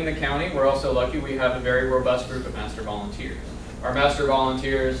so in the county, we're also lucky we have a very robust group of master volunteers. Our master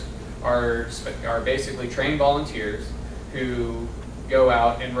volunteers are basically trained volunteers who go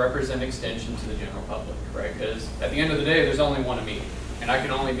out and represent extension to the general public, right? Because at the end of the day, there's only one of me, and I can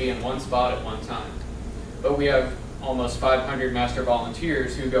only be in one spot at one time. But we have almost 500 master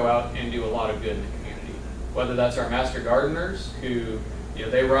volunteers who go out and do a lot of good in the community. Whether that's our master gardeners who,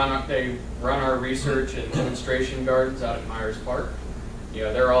 they run our research and demonstration gardens out at Myers Park.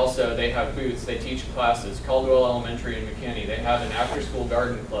 They have booths, they teach classes. Caldwell Elementary and McKinney, they have an after-school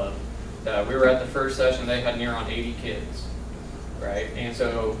garden club. We were at the first session, they had near on 80 kids, right? And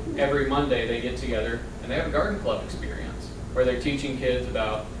so every Monday they get together and they have a garden club experience where they're teaching kids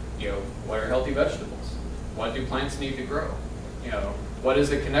about, what are healthy vegetables? What do plants need to grow? What is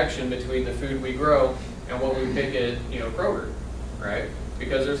the connection between the food we grow and what we pick at, Kroger, right?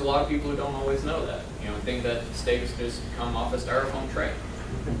 Because there's a lot of people who don't always know that, and think that steaks just come off a styrofoam tray.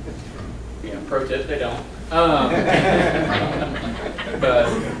 Pro tip, they don't. But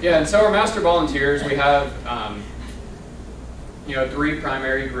yeah, and so our master volunteers, we have 3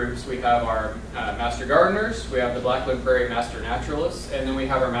 primary groups. We have our master gardeners, we have the Blackwood Prairie master naturalists, and then we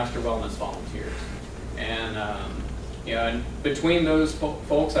have our master wellness volunteers. And and between those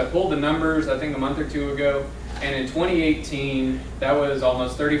folks, I pulled the numbers I think a month or 2 ago. And in 2018, that was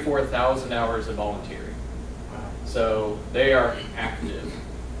almost 34,000 hours of volunteering. So they are active.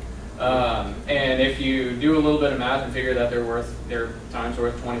 And if you do a little bit of math and figure that their time's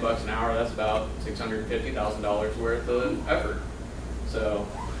worth 20 bucks an hour, that's about $650,000 worth of effort. So,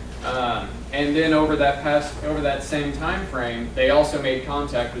 and then over that same time frame, they also made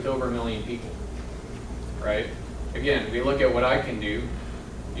contact with over 1 million people. Right? Again, we look at what I can do.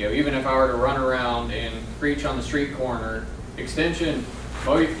 Even if I were to run around and preach on the street corner, extension,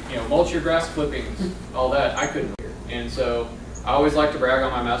 mulch your grass clippings, all that, I couldn't hear. And so I always like to brag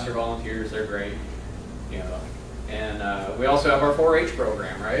on my master volunteers. They're great. And we also have our 4-H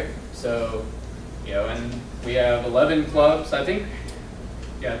program, right? So, and we have 11 clubs. I think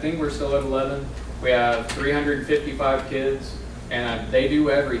Yeah, I think we're still at 11. We have 355 kids, and they do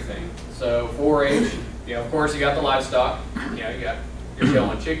everything. So 4-H, you know, of course, you got the livestock. You know, you're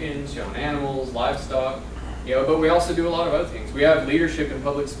showing chickens, showing animals, livestock. You know, but we also do a lot of other things. We have leadership and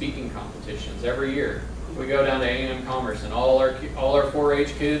public speaking competitions every year. We go down to A&M Commerce, and all our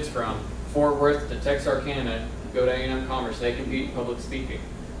 4-H kids from Fort Worth to Texarkana go to A&M Commerce. They compete in public speaking.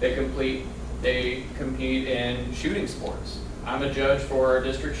 They compete in shooting sports. I'm a judge for our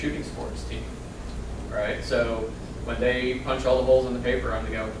district shooting sports team, right? So when they punch all the holes in the paper, I'm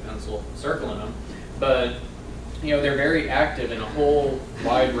the guy with the pencil circling them. But you know, they're very active in a whole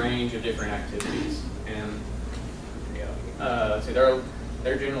wide range of different activities, and you know, see,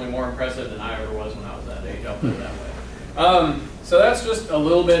 they're generally more impressive than I ever was when I was that age. I'll put it that way. So that's just a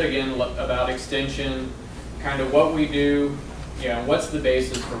little bit again about extension, kind of what we do, you know, what's the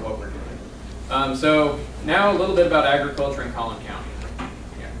basis for what we're doing. So now a little bit about agriculture in Collin County.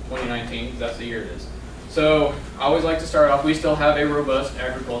 Yeah, 2019, because that's the year it is. So I always like to start off, we still have a robust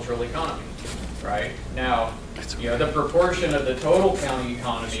agricultural economy, right? Now, you know, the proportion of the total county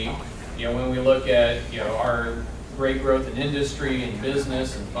economy, you know, when we look at, you know, our great growth in industry and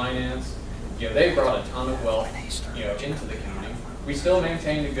business and finance, you know, they brought a ton of wealth, you know, into the county. We still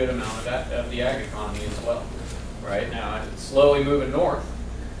maintain a good amount of that, of the ag economy as well. Right now, it's slowly moving north,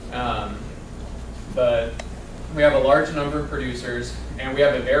 but we have a large number of producers, and we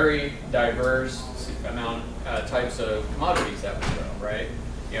have a very diverse amount types of commodities that we grow. Right?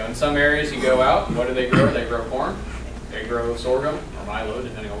 You know, in some areas you go out, and what do? They grow corn, they grow sorghum or milo,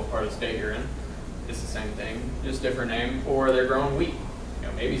 depending on what part of the state you're in. It's the same thing, just different name. Or they're growing wheat, you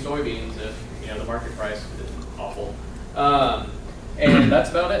know, maybe soybeans if you know the market price is awful. And that's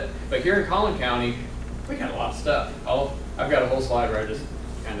about it. But here in Collin County, we got a lot of stuff. I've got a whole slide where I just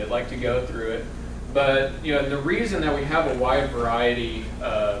kind of like to go through it. But you know, the reason that we have a wide variety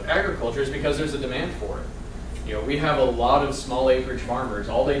of agriculture is because there's a demand for it. You know, we have a lot of small acreage farmers.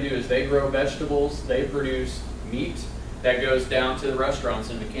 All they do is they grow vegetables, they produce meat that goes down to the restaurants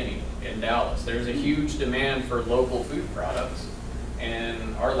in McKinney, in Dallas. There's a huge demand for local food products,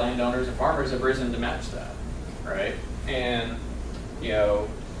 and our landowners and farmers have risen to match that, right? And you know,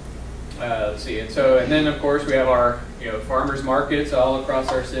 let's see, and then of course we have our farmers markets all across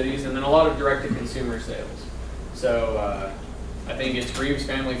our cities, and then a lot of direct-to-consumer sales. So I think it's Reeves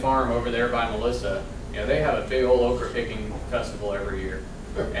Family Farm over there by Melissa. You know, they have a big old okra picking festival every year,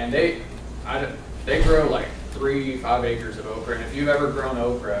 and they grow like 3-5 acres of okra. And if you've ever grown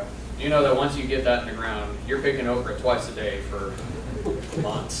okra, you know that once you get that in the ground, you're picking okra twice a day for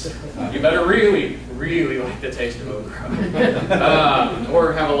months. You better really, really like the taste of okra,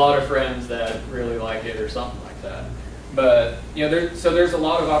 or have a lot of friends that really like it, or something like that. But you know, there's a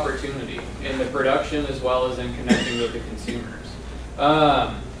lot of opportunity in the production as well as in connecting with the consumers.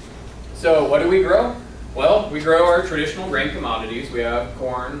 So what do we grow? Well, we grow our traditional grain commodities. We have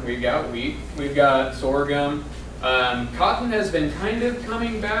corn, we've got wheat, we've got sorghum. Cotton has been kind of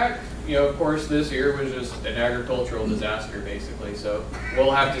coming back. You know, of course, this year was just an agricultural disaster, basically. So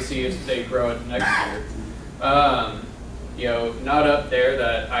we'll have to see if they grow it next year. You know, not up there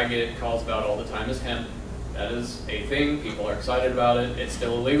that I get calls about all the time is hemp. That is a thing. People are excited about it. It's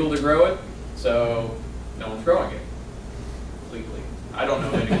still illegal to grow it, so no one's growing it legally. I don't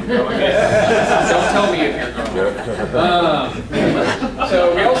know anyone growing it. Don't tell me if you're growing it.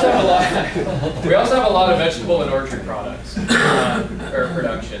 So we also have a lot of vegetable and orchard products or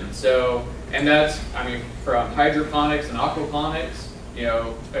production. So, and that's, I mean, from hydroponics and aquaponics. You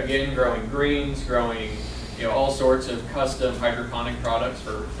know, again, growing greens, growing all sorts of custom hydroponic products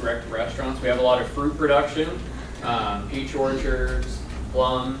for direct to restaurants. We have a lot of fruit production, peach orchards,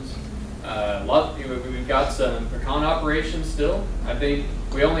 plums. We've got some pecan operations still. I think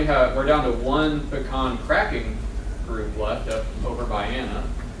we're down to one pecan cracking group left up over by Anna,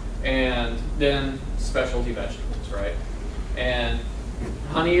 and then specialty vegetables, right? And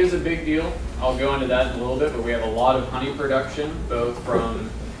honey is a big deal. I'll go into that in a little bit, but we have a lot of honey production, both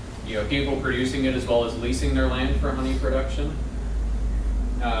from people producing it as well as leasing their land for honey production.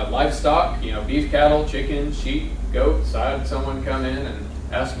 Livestock, beef cattle, chickens, sheep, goats. I had someone come in and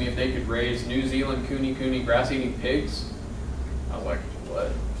ask me if they could raise New Zealand cooney grass-eating pigs. I was like,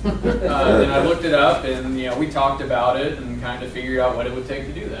 what? Then I looked it up, and we talked about it and kind of figured out what it would take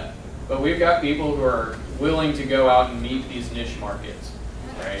to do that. But we've got people who are willing to go out and meet these niche markets,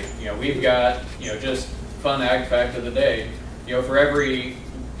 right? We've got just fun ag fact of the day. For every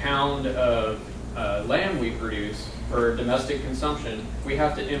pound of lamb we produce for domestic consumption, we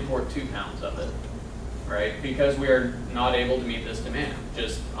have to import 2 pounds of it. Right? Because we are not able to meet this demand.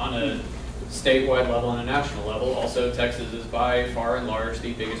 Just on a statewide level and a national level. Also, Texas is by far and large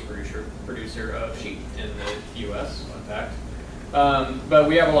the biggest producer of sheep in the U.S. In fact, but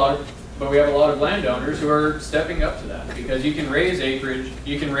we have a lot of landowners who are stepping up to that, because you can raise acreage,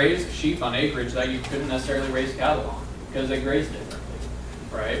 you can raise sheep on acreage that you couldn't necessarily raise cattle on because they graze differently,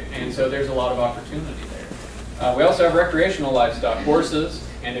 right? And so there's a lot of opportunity there. We also have recreational livestock, horses,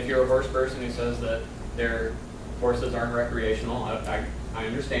 and if you're a horse person who says that their horses aren't recreational, I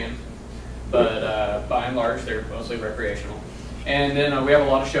understand, but by and large they're mostly recreational. And then we have a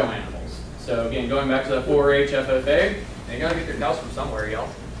lot of show animals. So again, going back to the 4-H FFA, they gotta get their cows from somewhere, y'all.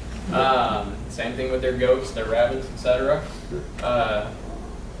 Same thing with their goats, their rabbits, etc.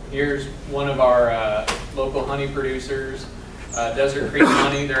 Here's one of our local honey producers, Desert Creek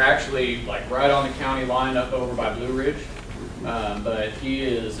Honey. They're actually like right on the county line up over by Blue Ridge. But he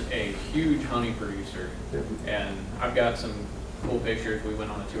is a huge honey producer, and I've got some cool pictures. We went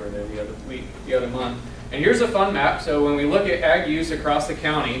on a tour there the other month. And here's a fun map. So when we look at ag use across the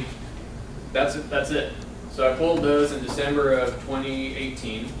county, that's it. So I pulled those in December of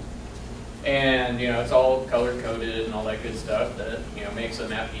 2018, and it's all color coded and all that good stuff that makes a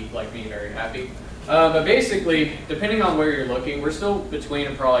map geek like me very happy. But basically, depending on where you're looking, we're still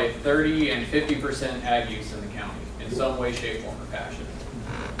between probably 30 and 50% ag use in the county in some way, shape, form, or fashion.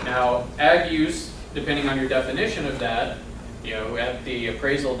 Now, ag use, depending on your definition of that, at the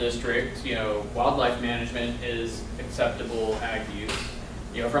appraisal district, wildlife management is acceptable ag use.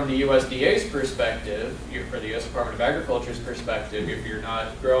 From the USDA's perspective, or the U.S. Department of Agriculture's perspective, if you're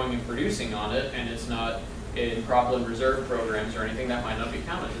not growing and producing on it, and it's not in cropland reserve programs or anything, that might not be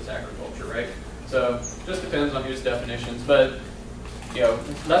counted as agriculture, right? So just depends on whose definitions, but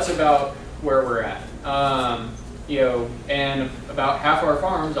that's about where we're at. And about half our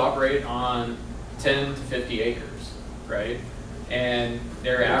farms operate on 10 to 50 acres, right? And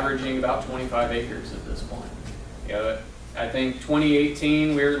they're averaging about 25 acres at this point. I think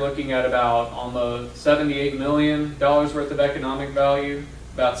 2018 we were looking at about almost $78 million worth of economic value.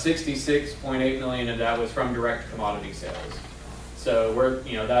 About 66.8 million of that was from direct commodity sales. So we're,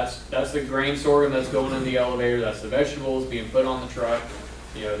 that's the grain sorghum that's going in the elevator, that's the vegetables being put on the truck,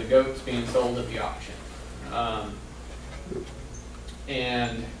 the goats being sold at the auction.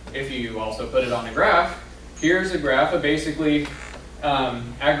 And if you also put it on a graph, here's a graph of basically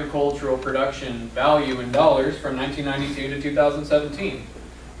agricultural production value in dollars from 1992 to 2017.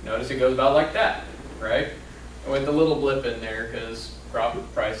 Notice it goes about like that, right? With a little blip in there because crop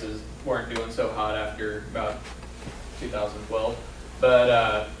prices weren't doing so hot after about 2012.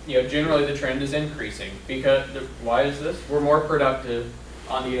 But generally the trend is increasing. Because why is this? We're more productive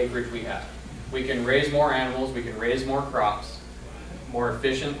on the acreage we have. We can raise more animals, we can raise more crops more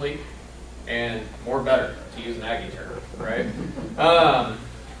efficiently and more better, to use an Aggie term, right?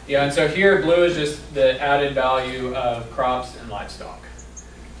 And so here blue is just the added value of crops and livestock.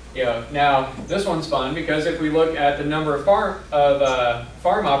 Now this one's fun because if we look at the number of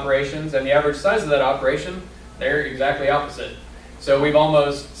farm operations and the average size of that operation, they're exactly opposite. So we've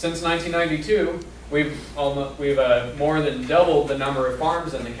almost, since 1992, we've more than doubled the number of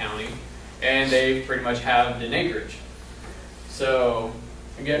farms in the county, and they've pretty much halved in acreage. So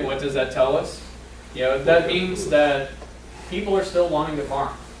again, what does that tell us? That means that people are still wanting to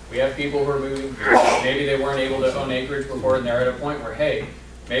farm. We have people who are moving here. Maybe they weren't able to own acreage before, and they're at a point where, hey,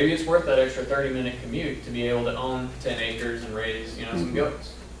 maybe it's worth that extra 30-minute commute to be able to own 10 acres and raise, some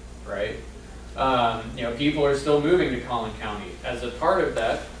goats, right? People are still moving to Collin County. As a part of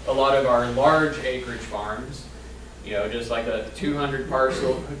that, a lot of our large acreage farms, just like a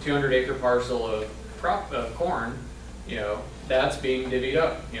 200-acre parcel of corn, that's being divvied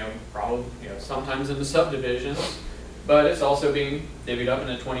up, probably, sometimes into subdivisions, but it's also being divvied up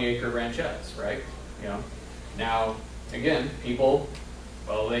into 20-acre ranchettes, right? Now, again, people,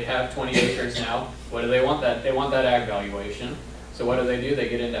 well, they have 20 acres now. What do they want? They want that ag valuation. So what do? They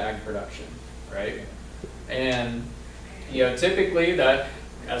get into ag production, right? And, typically that,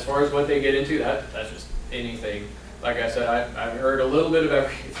 as far as what they get into, that's just anything. Like I said, I've heard a little bit of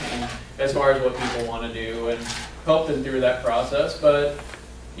everything as far as what people want to do and help them through that process. But,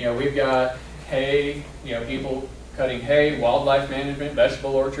 we've got hay, people cutting hay, wildlife management,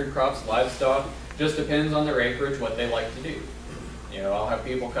 vegetable orchard crops, livestock. Just depends on their acreage, what they like to do. I'll have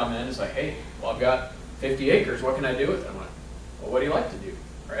people come in and say, hey, well, I've got 50 acres, what can I do with them? Well, what do you like to do,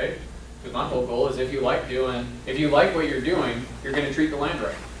 right? Because my whole goal is if you like what you're doing, you're going to treat the land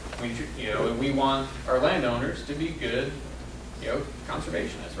right. We want our landowners to be good,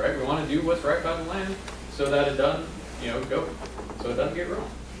 conservationists, right? We want to do what's right by the land so that it doesn't, so it doesn't get wrong.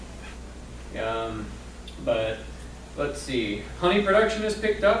 But let's see, honey production has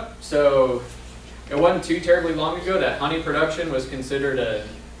picked up. So it wasn't too terribly long ago that honey production was considered at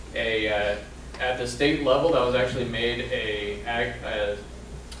the state level, that was actually made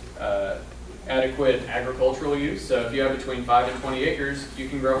adequate agricultural use. So if you have between 5 and 20 acres, you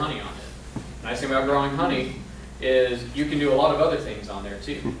can grow honey on it. Nice thing about growing honey is you can do a lot of other things on there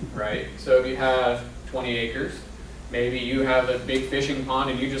too, right? So if you have 20 acres, maybe you have a big fishing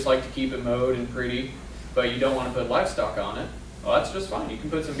pond and you just like to keep it mowed and pretty, but you don't want to put livestock on it. Well, that's just fine. You can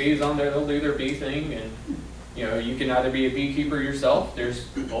put some bees on there, they'll do their bee thing, and you know, you can either be a beekeeper yourself. There's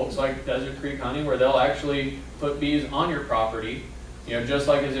folks like Desert Creek Honey where they'll actually put bees on your property, you know, just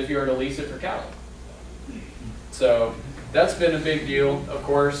like as if you were to lease it for cattle. So that's been a big deal. Of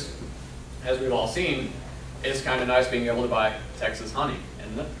course, as we've all seen, it's kind of nice being able to buy Texas honey,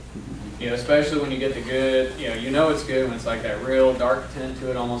 isn't it? You know, especially when you get the good, you know it's good when it's like that real dark tint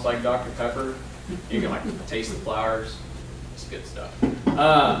to it, almost like Dr. Pepper. You can like taste the flowers. It's good stuff.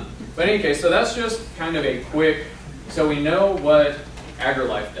 But in any case, so that's just kind of a quick, so we know what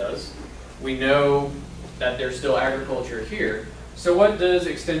AgriLife does. We know that there's still agriculture here. So what does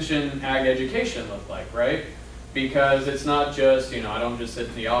Extension Ag Education look like, right? Because it's not just, I don't just sit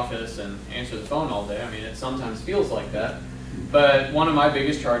in the office and answer the phone all day. I mean, it sometimes feels like that. But one of my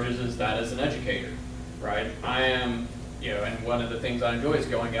biggest charges is that as an educator, right? I am, and one of the things I enjoy is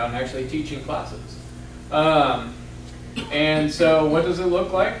going out and actually teaching classes. And so what does it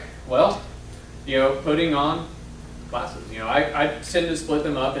look like? Well, putting on classes. I tend to split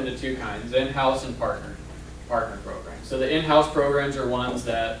them up into two kinds, in-house and partner programs. So the in-house programs are ones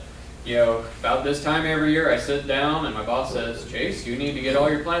that, about this time every year I sit down and my boss says, Chase, you need to get all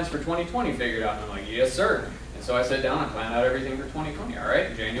your plans for 2020 figured out. And I'm like, yes, sir. And so I sit down and plan out everything for 2020. All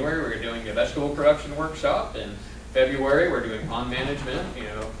right, in January we're doing a vegetable production workshop. In February we're doing pond management.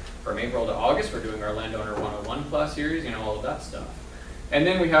 From April to August we're doing our Landowner 101 class series, all of that stuff. And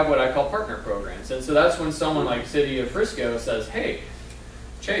then we have what I call partner programs. And so that's when someone like City of Frisco says, hey,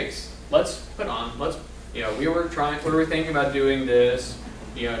 Chase, we were thinking about doing this,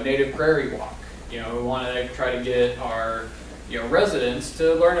 native prairie walk. We want to try to get our, residents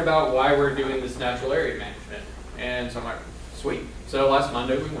to learn about why we're doing this natural area management. And so I'm like, sweet. So last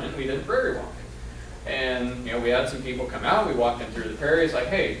Monday we did a prairie walk. And, we had some people come out, we walked them through the prairies, like,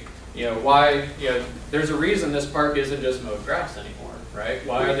 hey, there's a reason this park isn't just mowed grass anymore, right?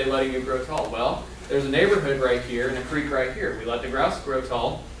 Why are they letting you grow tall? Well, there's a neighborhood right here and a creek right here. We let the grass grow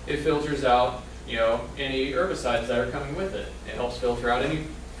tall, it filters out, any herbicides that are coming with it. It helps filter out any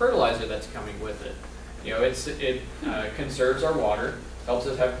fertilizer that's coming with it. It conserves our water, helps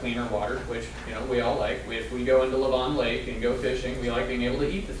us have cleaner water, which, we all like. If we go into Levon Lake and go fishing, we like being able to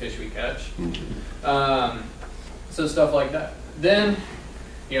eat the fish we catch. So stuff like that. Then,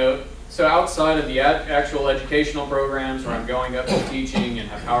 so outside of the actual educational programs where I'm going up and teaching and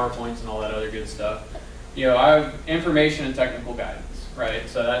have PowerPoints and all that other good stuff, I have information and technical guidance, right?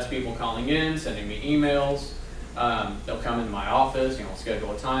 So that's people calling in, sending me emails. They'll come into my office,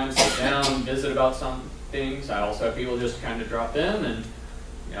 schedule a time, sit down, visit about some things. I also have people just kind of drop in and,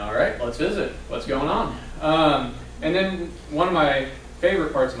 all right, let's visit. What's going on? And then one of my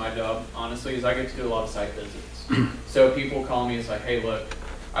favorite parts of my job, honestly, is I get to do a lot of site visits. So people call me, it's like, hey, look,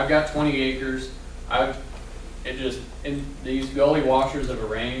 I've got 20 acres. These gully washers of a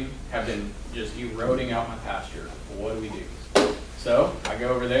rain have been just eroding out my pasture. What do we do? So I go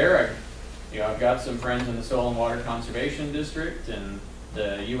over there. I've got some friends in the Soil and Water Conservation District and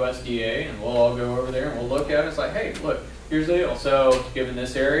the USDA, and we'll all go over there and we'll look at it. It's like, hey, look, here's the deal. So given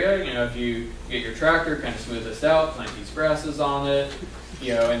this area, if you get your tractor, kind of smooth this out, plant these grasses on it,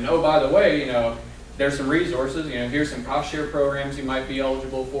 and oh, by the way, there's some resources, here's some cost share programs you might be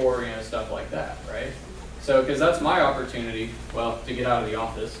eligible for, stuff like that, right? So, because that's my opportunity, well, to get out of the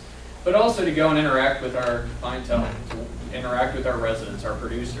office, but also to go and interact with our clientele, to interact with our residents, our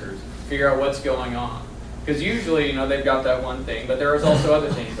producers, figure out what's going on. Because usually, they've got that one thing, but there's also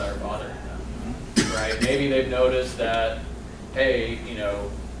other things that are bothering them, right? Maybe they've noticed that, hey,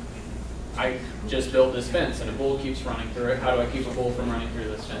 I just built this fence and a bull keeps running through it. How do I keep a bull from running through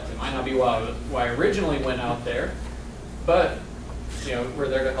this fence? It might not be why I originally went out there, but we're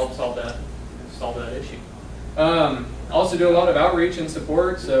there to help solve that issue. Also do a lot of outreach and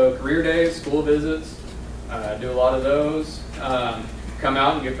support, so career days, school visits, do a lot of those. Come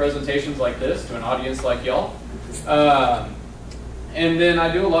out and give presentations like this to an audience like y'all. And then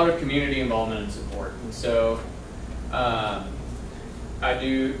I do a lot of community involvement and support. And so I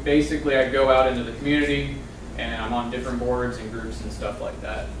go out into the community and I'm on different boards and groups and stuff like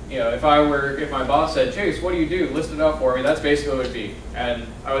that. You know, if my boss said, Chase, what do you do? List it out for me. That's basically what it would be. And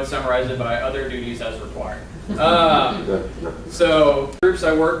I would summarize it by other duties as required. So groups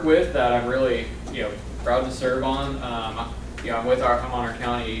I work with that I'm really, proud to serve on. I'm on our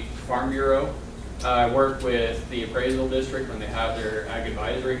county farm bureau. I work with the appraisal district when they have their ag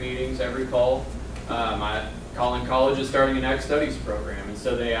advisory meetings every fall. Collin College is starting an ag studies program, and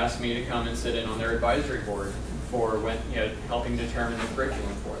so they asked me to come and sit in on their advisory board for helping determine the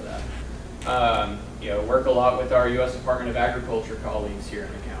curriculum for that. Work a lot with our U.S. Department of Agriculture colleagues here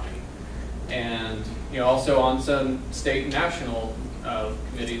in the county, and also on some state and national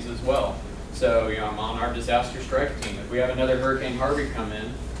committees as well. So I'm on our disaster strike team. If we have another Hurricane Harvey come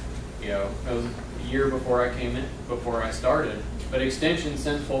in, it was a year before I started. But Extension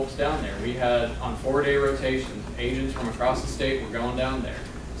sent folks down there. We had on 4-day rotations, agents from across the state were going down there,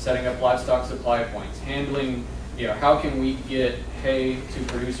 setting up livestock supply points, handling, how can we get hay to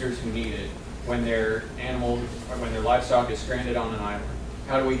producers who need it when their animals or when their livestock is stranded on an island?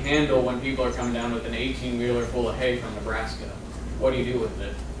 How do we handle when people are coming down with an 18-wheeler full of hay from Nebraska? What do you do with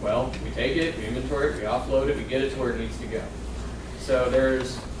it? Well, we take it, we inventory it, we offload it, we get it to where it needs to go. So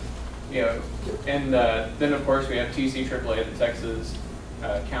there's, and then of course we have TCAAA, the Texas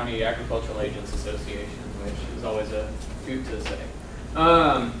County Agricultural Agents Association, which is always a hoot to say.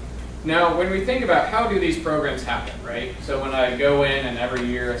 Now, when we think about how do these programs happen, right? So when I go in and every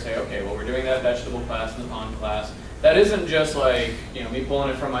year I say, okay, well, we're doing that vegetable class and the pond class. That isn't just like, me pulling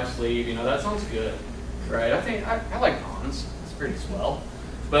it from my sleeve, that sounds good, right? I like ponds, it's pretty swell.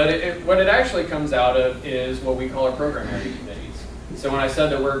 But what it actually comes out of is what we call our program area committees. So when I said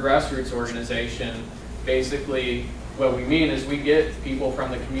that we're a grassroots organization, basically what we mean is we get people from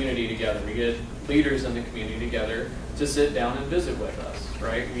the community together. We get leaders in the community together to sit down and visit with us,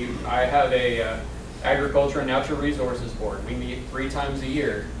 right? I have a Agriculture and Natural Resources Board. We meet 3 times a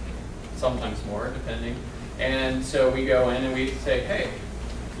year, sometimes more, depending. And so we go in and we say, hey,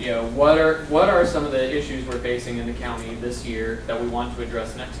 what are some of the issues we're facing in the county this year that we want to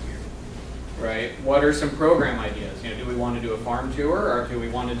address next year, right? What are some program ideas? Do we want to do a farm tour, or do we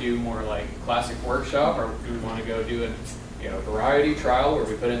want to do more like classic workshop, or do we want to go do a variety trial where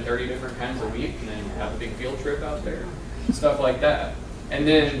we put in 30 different kinds a week and then have a big field trip out there, stuff like that. And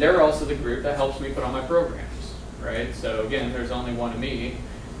then they're also the group that helps me put on my programs, right? So again, there's only one of me,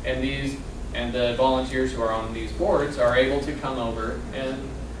 and the volunteers who are on these boards are able to come over and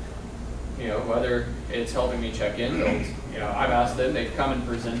whether it's helping me check in, I've asked them, they've come and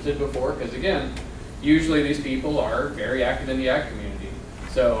presented before, because again, usually these people are very active in the ag community.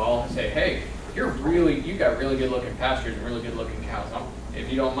 So I'll say, hey, you got really good looking pastures and really good looking cows. If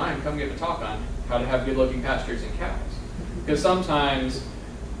you don't mind, come give a talk on how to have good looking pastures and cows. Because sometimes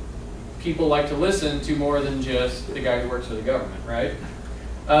people like to listen to more than just the guy who works for the government, right?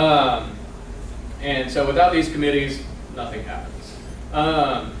 And so without these committees, nothing happens.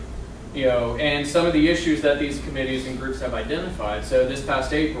 And some of the issues that these committees and groups have identified. So this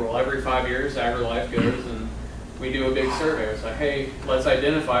past April, every 5 years, AgriLife goes and we do a big survey. It's like, hey, let's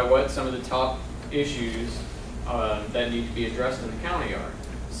identify what some of the top issues that need to be addressed in the county are.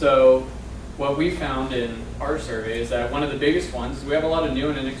 So what we found in our survey is that one of the biggest ones is we have a lot of new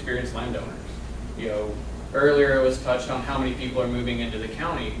and inexperienced landowners. Earlier it was touched on how many people are moving into the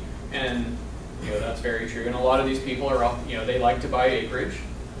county, and that's very true. And a lot of these people are, they like to buy acreage,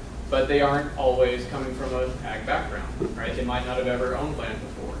 but they aren't always coming from an ag background, right? They might not have ever owned land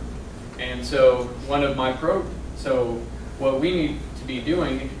before. And so so what we need to be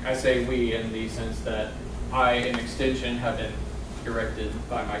doing, I say we in the sense that I in Extension have been directed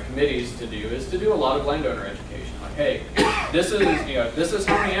by my committees to do, is to do a lot of landowner education. Like, hey, this is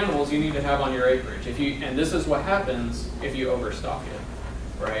how many animals you need to have on your acreage. And this is what happens if you overstock it,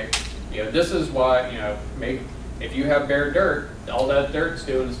 right? This is why, if you have bare dirt, all that dirt's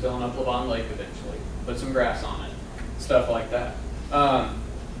doing is filling up Levon Lake eventually. Put some grass on it, stuff like that.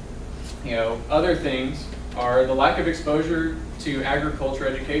 Other things are the lack of exposure to agriculture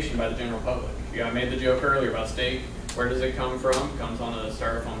education by the general public. I made the joke earlier about steak. Where does it come from? It comes on a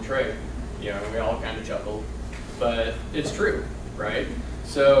styrofoam tray. We all kind of chuckled, but it's true, right?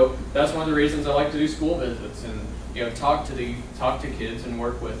 So that's one of the reasons I like to do school visits and talk to kids and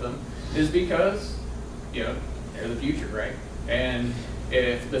work with them, is because they're the future, right? And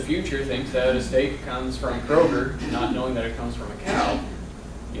if the future thinks that a steak comes from Kroger, not knowing that it comes from a cow,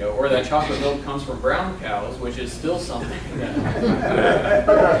 or that chocolate milk comes from brown cows, which is still something that,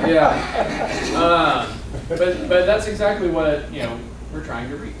 but that's exactly what we're trying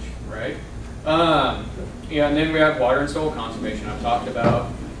to reach, right? And then we have water and soil conservation. I've talked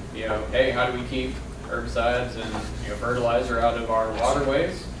about, hey, how do we keep herbicides and fertilizer out of our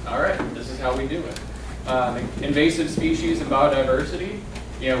waterways. All right, this is how we do it. Invasive species and biodiversity.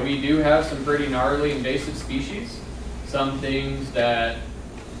 We do have some pretty gnarly invasive species. Some things that,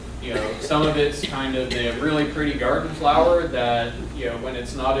 some of it's kind of the really pretty garden flower that, when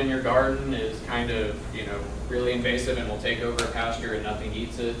it's not in your garden is kind of, really invasive and will take over a pasture and nothing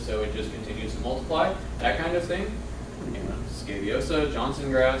eats it, so it just continues to multiply. That kind of thing. Scabiosa, Johnson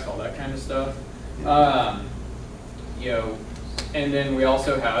grass, all that kind of stuff. And then we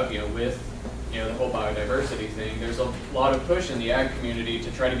also have, with the whole biodiversity thing, there's a lot of push in the ag community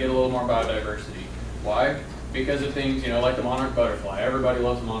to try to get a little more biodiversity. Why? Because of things, like the monarch butterfly. Everybody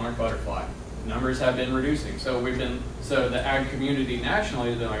loves the monarch butterfly. Numbers have been reducing. So the ag community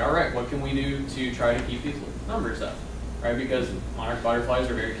nationally has been like, all right, what can we do to try to keep these numbers up? Right? Because monarch butterflies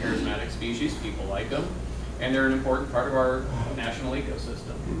are very charismatic species. People like them. And they're an important part of our national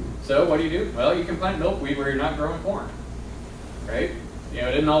ecosystem. So what do? Well, you can plant milkweed where you're not growing corn. Right?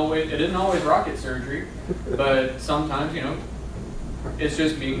 It didn't always rocket surgery, but sometimes, it's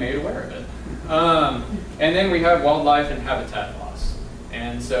just being made aware of it. And then we have wildlife and habitat loss.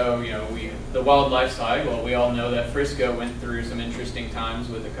 And so, the wildlife side, well, we all know that Frisco went through some interesting times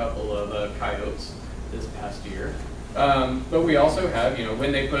with a couple of coyotes this past year. But we also have,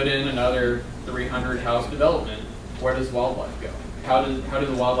 when they put in another 300 house development, where does wildlife go? How does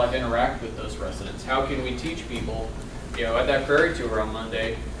the wildlife interact with those residents? How can we teach people? At that prairie tour on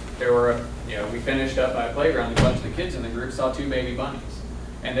Monday, there were, we finished up by a playground, a bunch of the kids in the group saw 2 baby bunnies.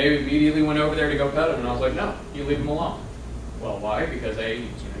 And they immediately went over there to go pet them, and I was like, no, you leave them alone. Well, why? Because you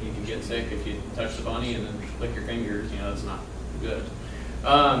can get sick if you touch the bunny and then lick your fingers, that's not good.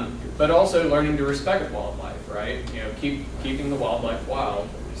 But also learning to respect wildlife, right? Keeping the wildlife wild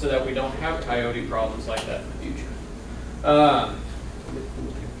so that we don't have coyote problems like that in the future.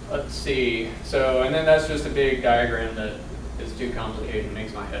 Let's see. So, and then that's just a big diagram that is too complicated and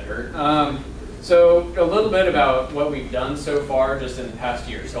makes my head hurt. So a little bit about what we've done so far just in the past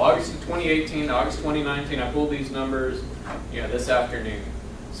year. So August of 2018 to August 2019, I pulled these numbers this afternoon.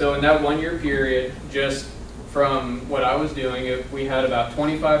 So in that 1-year period, just from what I was doing, we had about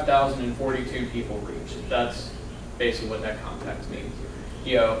 25,042 people reached. That's basically what that contact means.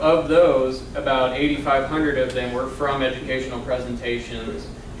 Of those, about 8,500 of them were from educational presentations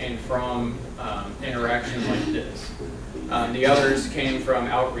and from interaction like this. The others came from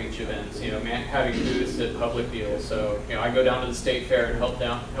outreach events, having booths at public deals. So, I go down to the state fair and help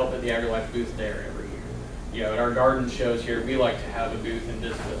at the AgriLife booth there every year. At our garden shows here, we like to have a booth in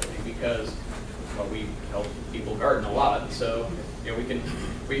visibility because, well, we help people garden a lot. So,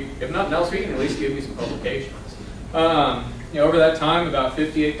 if nothing else, we can at least give you some publications. Over that time, about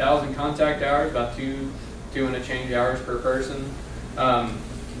 58,000 contact hours, about two and a change hours per person.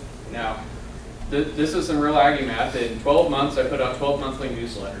 Now, this is some real Aggie math. In 12 months, I put out 12 monthly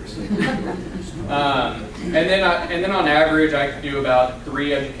newsletters. And then on average, I do about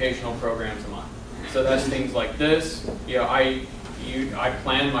 3 educational programs a month. So that's things like this. I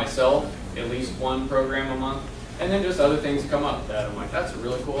plan myself at least 1 program a month. And then just other things come up that I'm like, that's a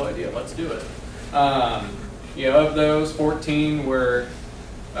really cool idea. Let's do it. Of those, 14 were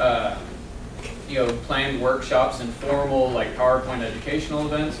planned workshops and formal like PowerPoint educational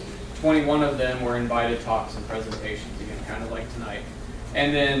events. 21 of them were invited talks and presentations, again, kind of like tonight.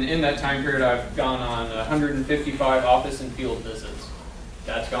 And then in that time period, I've gone on 155 office and field visits.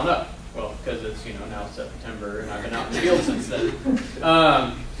 That's gone up. Well, because it's now September and I've been out in the field since then.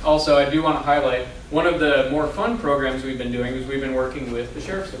 Also, I do want to highlight one of the more fun programs we've been doing is we've been working with the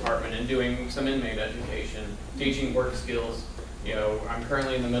Sheriff's Department and doing some inmate education, teaching work skills. I'm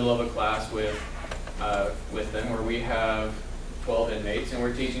currently in the middle of a class with them where we have 12 inmates and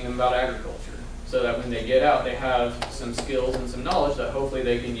we're teaching them about agriculture so that when they get out they have some skills and some knowledge that hopefully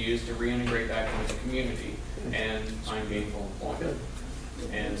they can use to reintegrate back into the community and find gainful employment.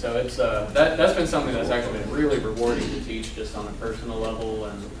 And so it's that's been something that's actually been really rewarding to teach just on a personal level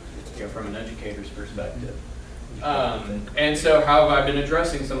and from an educator's perspective. And so how have I been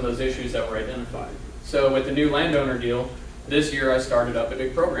addressing some of those issues that were identified? So with the new landowner deal, this year I started up a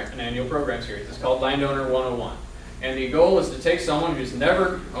big program, an annual program series. It's called Landowner 101. And the goal is to take someone who's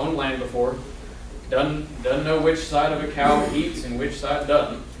never owned land before, doesn't know which side of a cow eats and which side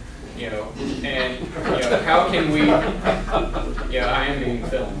doesn't, and how can we, I am being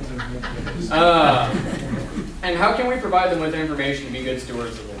filmed, and how can we provide them with information to be good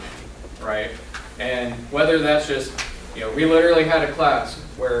stewards of the land, right? And whether that's just, we literally had a class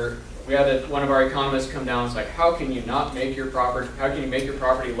where we had one of our economists come down and say, how can you make your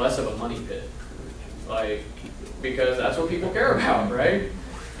property less of a money pit? Like, because that's what people care about, right?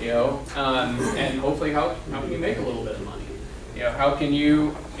 You know, and hopefully how can you make a little bit of money? You know, how can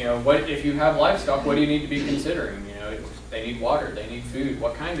you, what if you have livestock, what do you need to be considering? You know, they need water, they need food.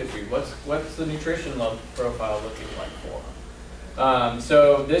 What kind of food? What's the nutrition level profile looking like for them?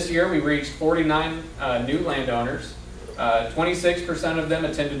 So this year we reached 49 new landowners. 26% of them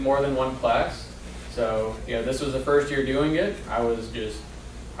attended more than one class. So, this was the first year doing it. I was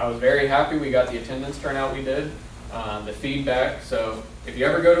very happy we got the attendance turnout we did, the feedback. So if you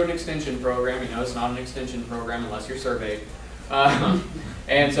ever go to an extension program, it's not an extension program unless you're surveyed.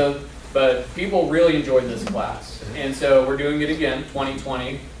 But people really enjoyed this class. And so we're doing it again,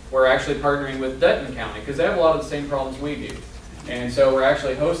 2020. We're actually partnering with Denton County because they have a lot of the same problems we do. And so we're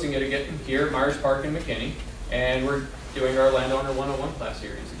actually hosting it again here at Myers Park in McKinney. And we're doing our Landowner 101 class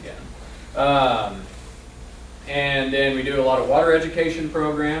series again. And then we do a lot of water education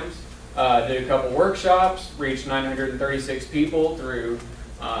programs, did a couple workshops, reached 936 people through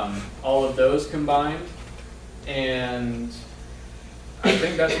all of those combined. And I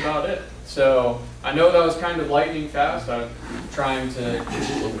think that's about it. So I know that was kind of lightning fast. I'm trying to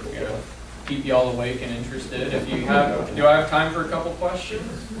keep you all awake and interested. If you have, do I have time for a couple questions?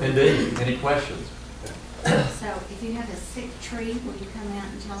 Indeed. Any questions? So if you have a sick tree, will you come out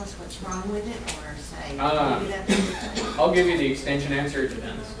and tell us what's wrong with it, or say, I'll give you the extension answer, it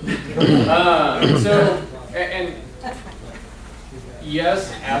depends. And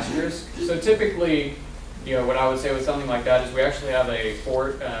yes, asterisk. So typically, what I would say with something like that is we actually have a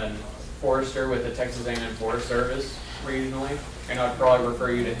forester with the Texas A&M Forest Service regionally, and I'd probably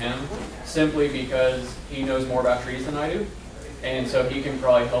refer you to him simply because he knows more about trees than I do. And so he can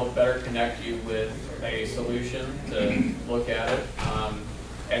probably help better connect you with a solution to look at it.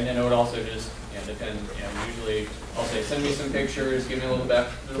 And then it would also just depend. Usually I'll say, send me some pictures, give me a little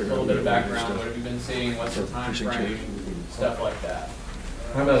bit of background. What have you been seeing? What's the time frame? Stuff like that.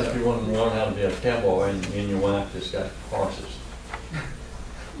 How about if you want to learn how to be a cowboy and your wife just got horses?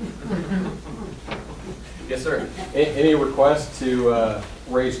 Yes, sir. Any requests to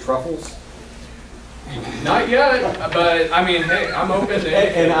raise truffles? Not yet, but I mean, hey, I'm open to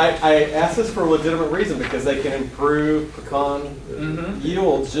anything. And I ask this for a legitimate reason because they can improve pecan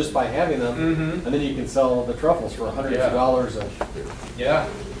yields just by having them, and then you can sell the truffles for hundreds of dollars. I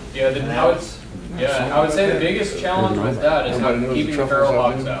would say the biggest challenge with that is keeping the feral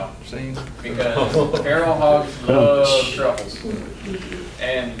hogs out, because feral hogs love truffles,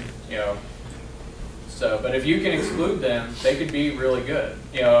 and but if you can exclude them, they could be really good.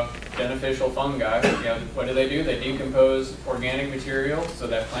 Beneficial fungi. What do? They decompose organic material so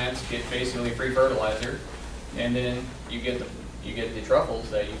that plants get basically free fertilizer, and then you get the truffles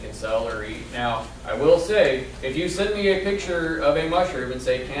that you can sell or eat. Now, I will say, if you send me a picture of a mushroom and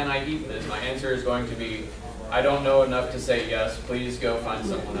say, "Can I eat this?" my answer is going to be, "I don't know enough to say yes. Please go find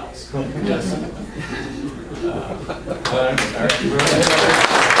someone else." Just. All right.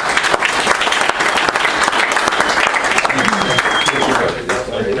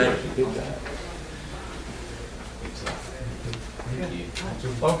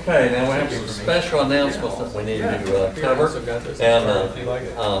 Okay, now we have some special announcements that we need to cover.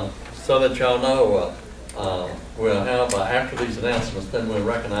 And so that y'all know, we'll have, after these announcements, then we'll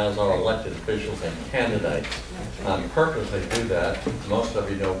recognize our elected officials and candidates. I purposely do that. Most of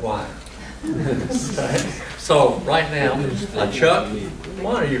you know why. So right now, Chuck,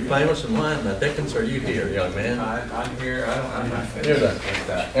 why are you famous and why in the dickens are you here, young man? I'm here. I'm not You're the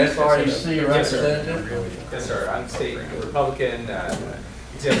SREC representative. Yes, sir. I'm state Republican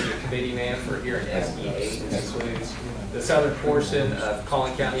executive committee man for here in SB8. This includes the southern portion of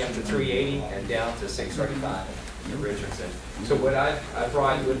Collin County up to 380 and down to 635 in Richardson. So what I've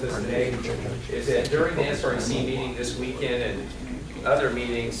brought with us today is that during the SREC meeting this weekend and other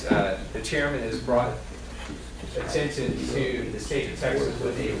meetings, the chairman has brought attention to the state of Texas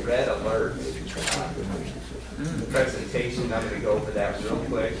with a red alert presentation. I'm going to go over that real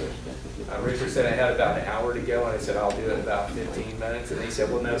quick. Richard said I had about an hour to go, and I said I'll do it in about 15 minutes. And he said,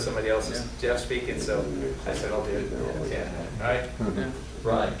 well, no, somebody else is Jeff speaking, so I said I'll do it in 10 minutes. All right?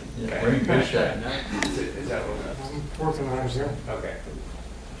 Right. Okay. We're in good shape. Is that what I'm working on it here. Okay.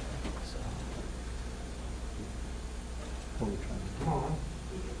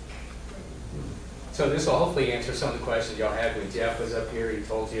 So this will hopefully answer some of the questions y'all had when Jeff was up here. He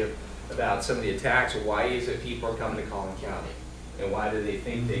told you about some of the attacks. Why is it people are coming to Collin County? And why do they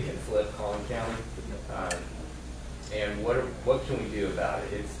think they can flip Collin County? And what can we do about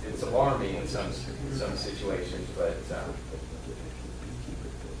it? It's alarming in some situations, but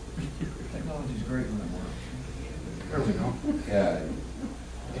technology's great when it works. There we go. Yeah.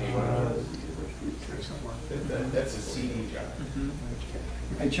 That's a CD job.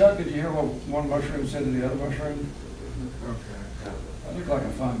 Hey Chuck, did you hear what one mushroom said to the other mushroom? I look like a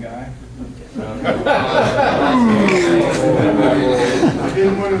fun guy. I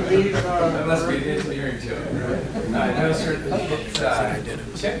didn't want to leave. That must be an engineering joke. No, sir.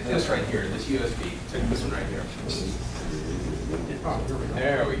 Check this right here, this USB. Check this one right here.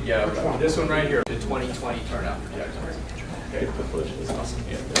 There we go. This one right here, the 2020 turnout projection. Okay. Awesome.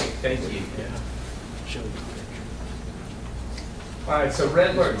 Yeah. Thank you. All right, so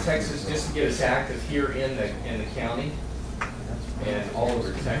Red Alert, Texas, just to get us active here in the county and all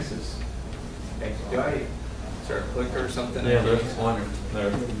over Texas. Thank you. Do I, is there a clicker or something? Yeah, there's one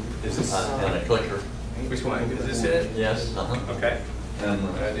there. Is this and a clicker? Which one? Is this it? Yes. Okay. And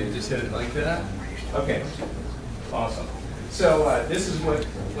I do just hit it like that. Okay. Awesome. So this is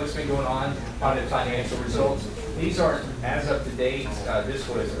what's been going on the financial results. These aren't as up to date. This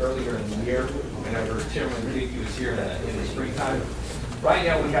was earlier in the year, whenever Chairman Brooke was here in the springtime. Right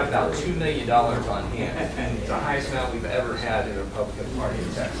now, we have about $2 million on hand, and it's the highest amount we've ever had in the Republican Party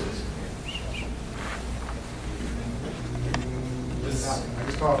of Texas.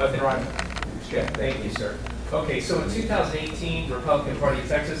 Okay, thank you, sir. Okay, so in 2018, the Republican Party of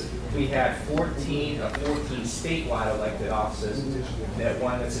Texas, we had 14 of 14 statewide elected offices that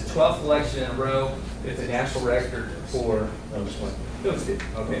won. That's the 12th election in a row. It's a national record for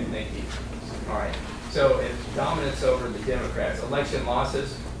okay, thank you. All right. So it's dominance over the Democrats. Election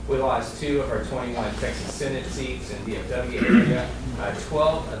losses, we lost 2 of our 21 Texas Senate seats in DFW area,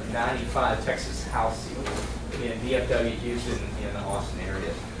 12 of 95 Texas House seats in DFW, Houston, and the Austin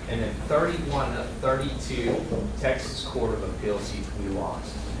area. And then 31 of 32 Texas Court of Appeal seats we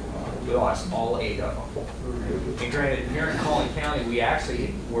lost. We lost all 8 of them. And granted, here in Collin County, we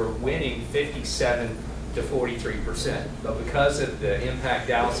actually were winning 57 to 43%. But because of the impact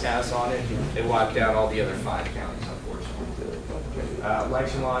Dallas has on it, it wiped out all the other 5 counties, unfortunately.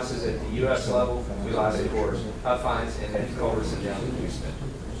 Election losses at the U.S. level, we lost, of course, Huffines and then Culberson down to Houston.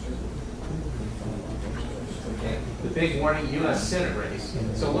 Okay. The big warning, U.S. Senate race.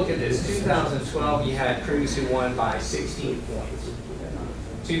 So look at this. 2012, you had Cruz who won by 16 points.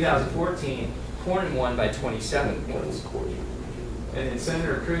 2014, Cornyn won by 27 points. And then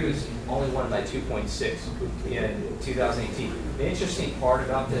Senator Cruz only won by 2.6 in 2018. The interesting part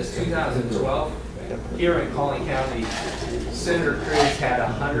about this, 2012, here in Collin County, Senator Cruz had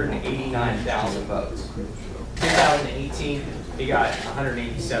 189,000 votes. 2018, he got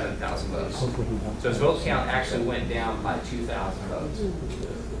 187,000 votes. So his vote count actually went down by 2,000 votes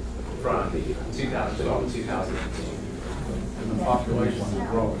from 2012 to 2018. And the population is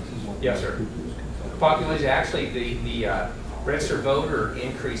growing. Yes, sir. The population, actually, the registered voter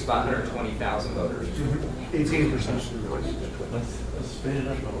increased by 120,000 voters. 18%. Let's speed it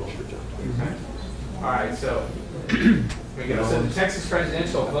up a little bit. Okay. All right, so here we go. So the Texas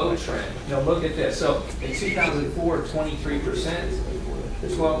presidential vote trend. Now look at this. So in 2004, 23%,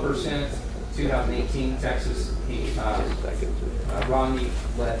 12%. 2018, Texas, Romney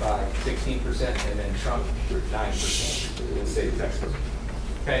led by 16%, and then Trump 9% in the state of Texas.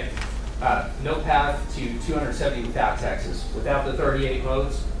 Okay. No path to 270 without Texas. Without the 38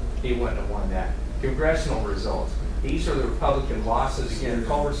 votes, he wouldn't have won that. Congressional results. These are the Republican losses. Again,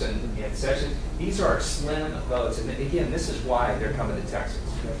 Culberson and Sessions. These are slim votes. And again, this is why they're coming to Texas.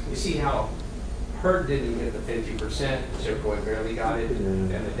 You see how Hurd didn't get the 50%. Chipboy barely got it. And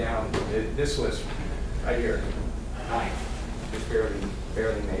the down, this was right here, 9. Just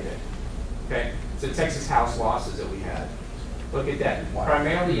barely made it. Okay? So Texas House losses that we had. Look at that.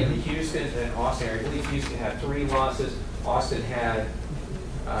 Primarily in the Houston and Austin area. I believe Houston had 3 losses. Austin had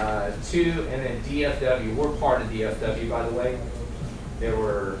 2, and then DFW. We're part of DFW, by the way. There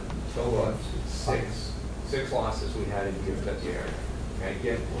were a total of 6 losses we had in the DFW area. Okay,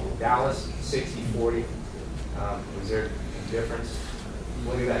 again, Dallas 60-40. Was there a difference?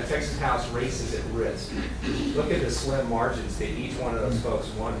 Look at that. Texas House races at risk. Look at the slim margins that each one of those folks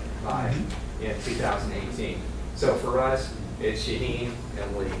won by in 2018. So for us, it's Shaheen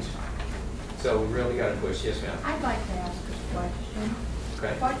and Leach. So we really got to push. Yes, ma'am. I'd like to ask a question.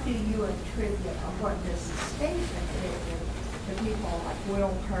 Okay. What do you attribute, or what does the state attribute to people like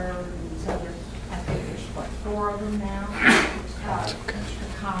Will Hurd and these others? I think there's, what, 4 of them now?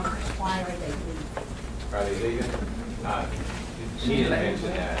 The Congress, why are they leaving? Are they leaving? He didn't mention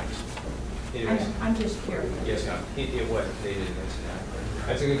that. I'm just curious. Yes, ma'am. It wasn't. They didn't mention that.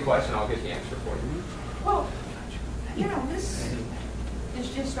 That's a good question. I'll get the answer for you. Well, you know, this is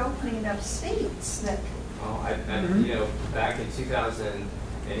just opening up seats that. Well, you know, back in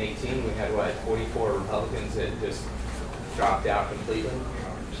 2018, we had, what, 44 Republicans that just dropped out completely.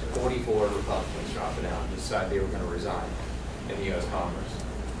 44 Republicans dropping out and decided they were going to resign in the U.S. Congress.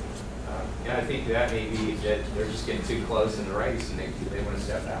 And I think that may be that they're just getting too close in the race and they want to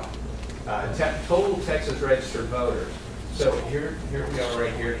step out. Total Texas registered voters. So here we are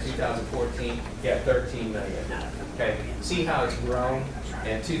right here, 2014, you have 13 million. Okay, see how it's grown?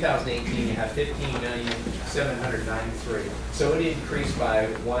 In 2018, you have 15,793,000. So it increased by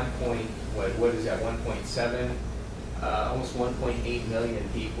 1.7, almost 1.8 million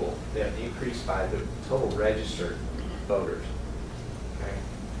people. That increased by the total registered voters. Okay,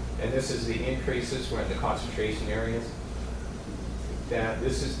 and this is the increases. We're in the concentration areas.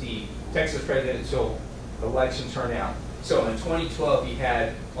 This is the Texas presidential election turnout. So in 2012, you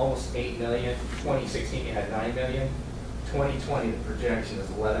had almost 8 million. 2016, you had 9 million. 2020, the projection is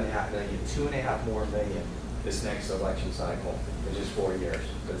 11.5 million, 2.5 more million this next election cycle in just 4 years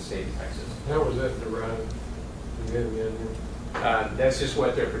for the state of Texas. How was that derived? That's just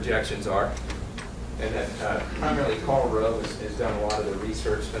what their projections are. And that primarily Carl Rowe has done a lot of the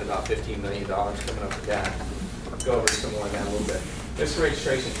research, spent about $15 million coming up with that. I'll go over some more of that a little bit. This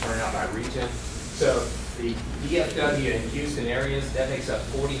registration turnout by region. So the DFW and Houston areas, that makes up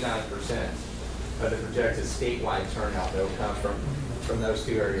 49% of the projected statewide turnout that will come from those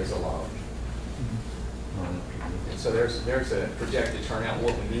two areas alone. And so there's a projected turnout,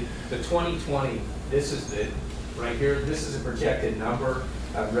 what we need. The 2020, this is the, right here, this is a projected number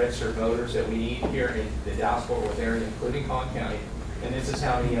of registered voters that we need here in the Dallas-Fort Worth area, including Collin County. And this is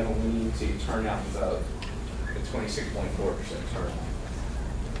how many of them we need to turn out and vote. The 26.4% turnout.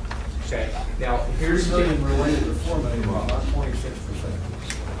 Okay, now here's 3 million related to 4 million, not 26%.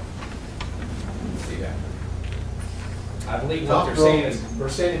 See that? I believe what they're saying is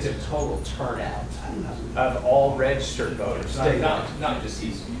percentage of total turnout of all registered voters, not just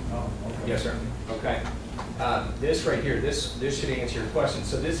these. Oh, okay. Yes, sir. Okay. This right here, this should answer your question.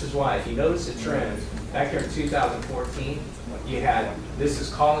 So this is why, if you notice the trend, back here in 2014, you had, this is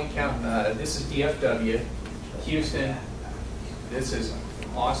Collin County, this is DFW, Houston, this is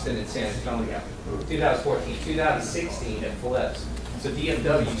Austin and San Antonio. 2014, 2016, it flips. So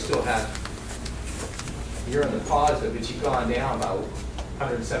DFW, you still have, you're in the positive, but you've gone down by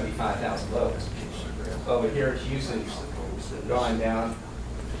 175,000 votes. Over here, Houston's gone down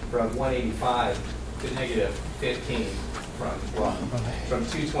from 185 to negative 15, from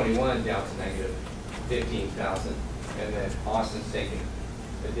 221 down to negative 15,000, and then Austin's taking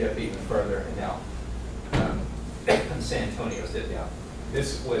a dip even further, and now San Antonio's dipped down.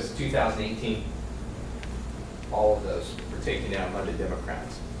 This was 2018. All of those were taken down by the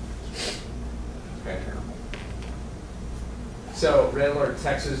Democrats. Okay. So Red Alert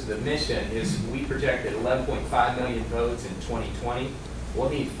Texas, the mission is we projected 11.5 million votes in 2020. We'll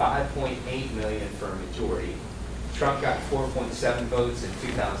need 5.8 million for a majority. Trump got 4.7 votes in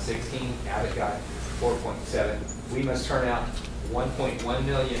 2016. Abbott got 4.7. We must turn out 1.1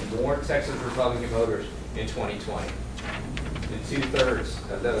 million more Texas Republican voters in 2020. And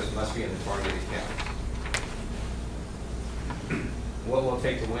 2/3 of those must be in the targeted counties. What will it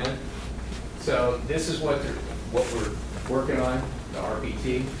take to win? So this is what we're working on. The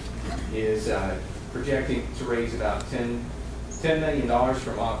RPT is projecting to raise about $10 million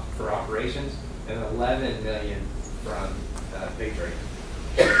for operations and $11 million from victory.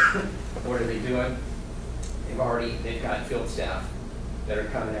 What are they doing? They've got field staff that are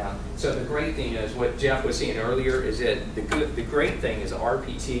coming out. So the great thing is what Jeff was saying earlier is that the great thing is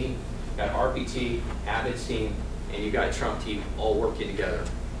RPT, got RPT, Abbott's team, and you got Trump team all working together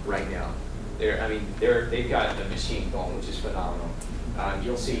right now. They've got the machine going, which is phenomenal.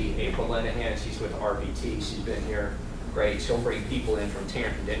 You'll see April Lenahan, she's with RPT, she's been here, great. She'll bring people in from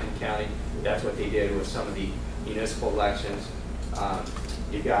Tarrant and Denton County. That's what they did with some of the municipal elections.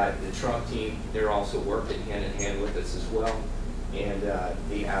 You got the Trump team, they're also working hand in hand with us as well, and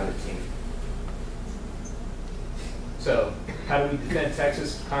the Abbott team. So how do we defend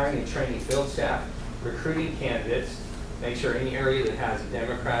Texas? Hiring and training field staff, recruiting candidates, make sure any area that has a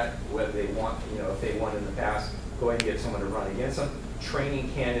Democrat, whether they want, if they won in the past, go ahead and get someone to run against them. Training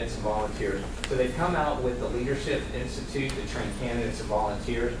candidates and volunteers. So they come out with the Leadership Institute to train candidates and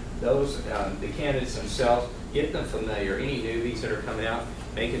volunteers. Those, the candidates themselves, get them familiar. Any newbies that are coming out,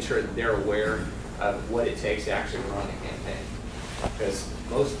 making sure that they're aware of what it takes to actually run a campaign. Because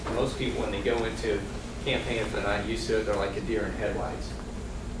most people, when they go into campaign, if they're not used to it, they're like a deer in headlights.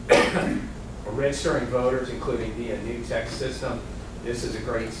 We're registering voters, including via new text system. This is a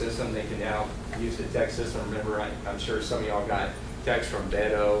great system. They can now use the text system. Remember, I'm sure some of y'all got text from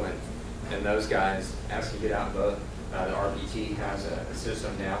Beto and those guys asking to get out and vote. The RPT has a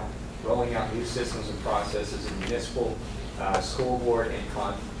system now, rolling out new systems and processes in municipal school board and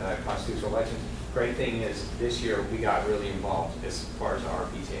constitutional elections. Great thing is this year we got really involved as far as our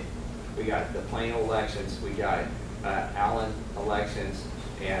RPT. We got the Plano elections, we got Allen elections,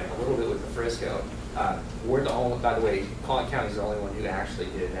 and a little bit with the Frisco. We're the only, by the way, Collin County is the only one who actually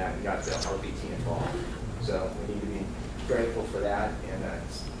did that. We got the RPT involved. So we need to be grateful for that and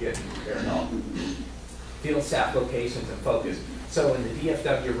get their help. Field staff locations and focus. So in the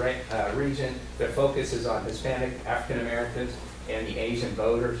DFW region, the focus is on Hispanic, African Americans, and the Asian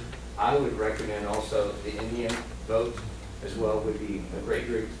voters. I would recommend also the Indian vote as well would be a great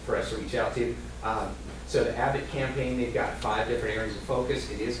group for us to reach out to. So the Abbott campaign, they've got 5 different areas of focus.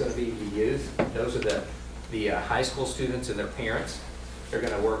 It is going to be the youth. Those are the high school students and their parents. They're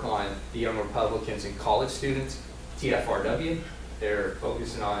going to work on the young Republicans and college students. TFRW, they're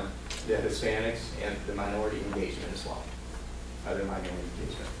focusing on the Hispanics and the minority engagement as well. Other minority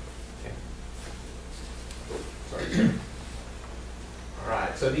engagement. Okay. Sorry. All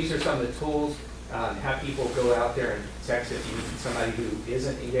right, so these are some of the tools. Have people go out there and text if you need somebody who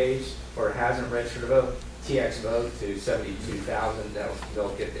isn't engaged or hasn't registered to vote. TX vote to 72,000.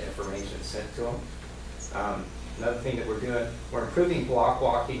 They'll get the information sent to them. Another thing that we're doing, we're improving block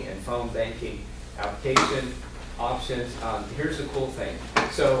walking and phone banking application options. Here's the cool thing.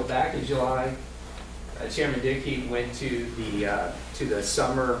 So back in July, Chairman Dickey went to the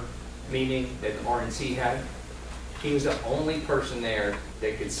summer meeting that the RNC had. He was the only person there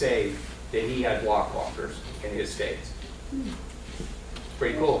that could say that he had block walkers in his states.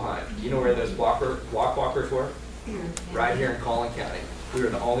 Pretty cool, huh? You know where those block walkers were? Right here in Collin County. We were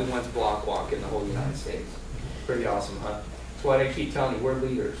the only ones block walk in the whole United States. Pretty awesome, huh? That's what I keep telling you, we're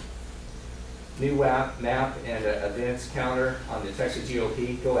leaders. New map and events counter on the Texas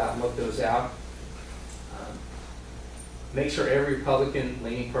GOP. Go out and look those out. Make sure every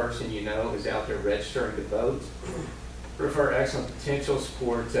Republican-leaning person you know is out there registering to vote. Refer excellent potential,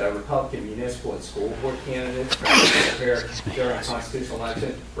 support Republican municipal and school board candidates prepare during a constitutional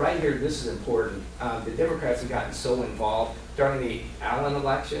election. Right here, this is important. The Democrats have gotten so involved during the Allen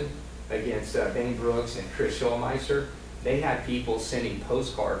election against Benny Brooks and Chris Schulmeister. They had people sending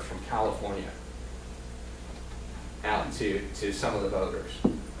postcards from California out to some of the voters.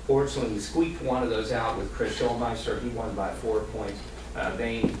 Fortunately, we squeaked one of those out with Chris Schulmeister. He won by 4 points.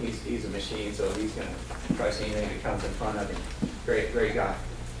 Bain, he's a machine, so he's going to trust anything that comes in front of him. Great guy.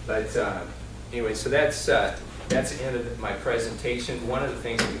 But anyway, so that's the end of my presentation. One of the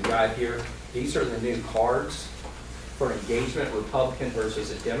things that we've got here, these are the new cards for engagement, Republican versus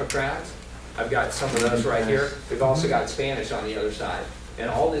a Democrat. I've got some of those right here. We've also got Spanish on the other side. And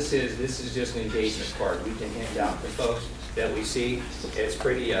all this is just an engagement card we can hand out to folks that we see. It's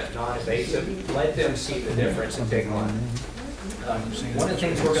pretty non-invasive. Let them see the difference and take one. One of the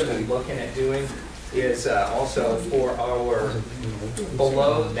things we're going to be looking at doing is also for our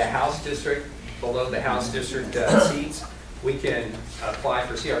below the House district seats, we can apply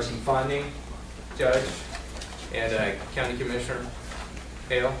for CRC funding. Judge and County Commissioner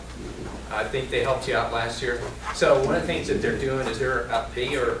Hale, I think they helped you out last year. So one of the things that they're doing is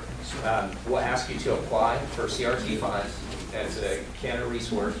will ask you to apply for CRC funds as a Canada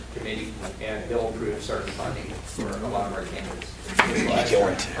Resource Committee, and they'll approve certain funding for a lot of our candidates. I'm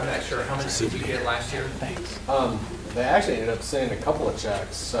not sure how much did you get last year? They actually ended up sending a couple of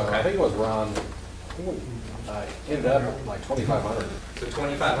checks, so I think it was around, ended up like $2,500. So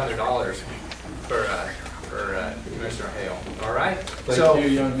 $2,500 for Commissioner Hale. All right.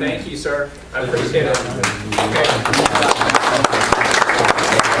 Thank you, sir. I appreciate it.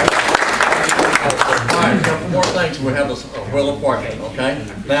 All right, a couple more things. We have a wheel of fortune, okay?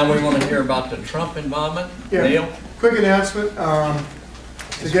 Now we want to hear about the Trump involvement. Yeah. Neil? Quick announcement.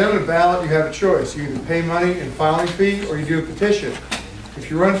 To get on the ballot, you have a choice. You either pay money and filing fee, or you do a petition. If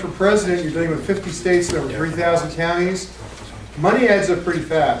you run for president, you're dealing with 50 states and over 3,000 counties. Money adds up pretty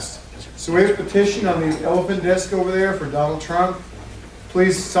fast. So we have a petition on the elephant desk over there for Donald Trump.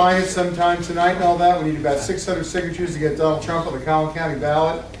 Please sign it sometime tonight and all that. We need about 600 signatures to get Donald Trump on the Collin County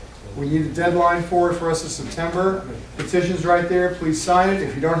ballot. We need a deadline for it for us in September. Petition's right there. Please sign it.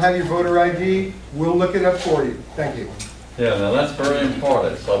 If you don't have your voter ID, we'll look it up for you. Thank you. Yeah, now that's very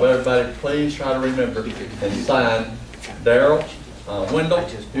important. So everybody, please try to remember and sign. Daryl, Wendell,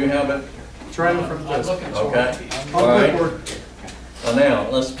 do you have it? It's right in front of us. Okay. All right. Now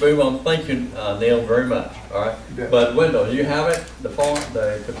let's move on. Thank you, Neil, very much. All right. But Wendell, you have it, the form,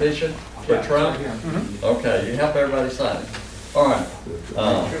 the petition for Trump. Okay, you help everybody sign it. All right.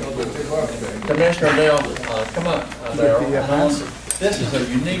 Commissioner Dale, come on, Daryl. This is a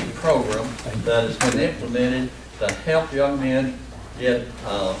unique program that has been implemented to help young men get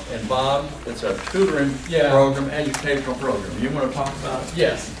involved. It's a tutoring program, educational program. You want to talk about it?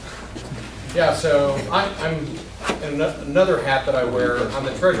 Yes. Yeah, so I'm in another hat that I wear. I'm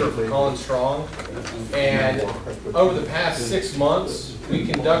the treasurer for Colin Strong. And over the past 6 months, we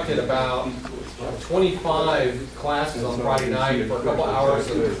conducted about 25 classes on Friday night for a couple hours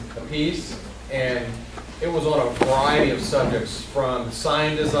a piece. And it was on a variety of subjects, from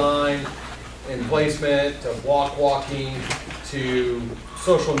sign design and placement to walking to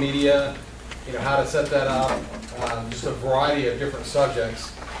social media, you know, how to set that up, just a variety of different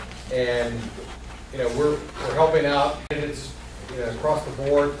subjects. And you know, we're helping out candidates, you know, across the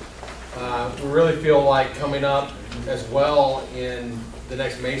board. We really feel like coming up as well in the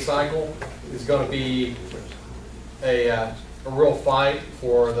next May cycle is going to be a real fight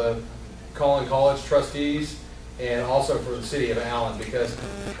for the Collin College trustees and also for the city of Allen, because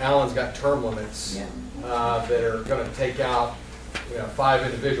Allen's got term limits that are going to take out, you know, 5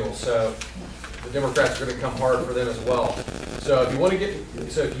 individuals. So the Democrats are going to come hard for them as well. So if you want to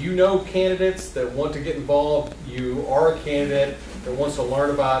if you know candidates that want to get involved, you are a candidate that wants to learn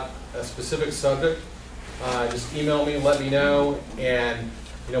about a specific subject, just email me and let me know, and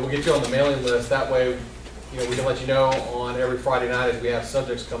you know, we'll get you on the mailing list. That way, you know, we can let you know on every Friday night as we have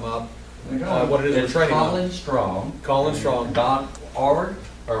subjects come up. What it is we're training on. CollinStrong.org,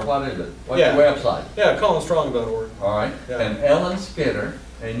 or what is it? What's your website? Yeah, CollinStrong.org. All right. Yeah. And Ellen Skidder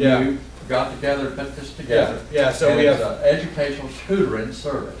and you got together to put this together. Yeah. So we have educational tutoring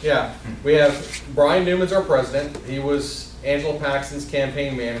service. Yeah. We have Brian Newman's our president. He was Angela Paxton's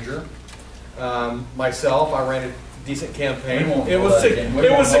campaign manager. Myself, I ran a decent campaign. It was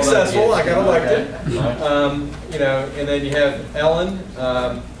successful. I got elected. You know, and then you have Ellen.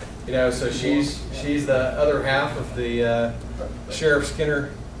 You know, so she's the other half of the Sheriff Skinner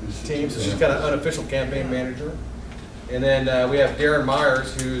team. So she's kind of unofficial campaign manager. And then we have Darren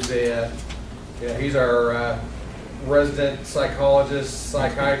Myers, who's he's our resident psychologist,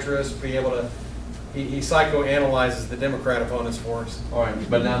 psychiatrist. Be able to he psychoanalyzes the Democrat opponents for us. All right,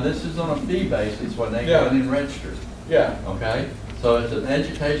 but now this is on a fee basis when they go in and register. Yeah. Okay. So it's an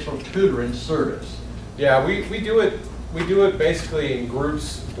educational tutoring service. Yeah, we do it. We do it basically in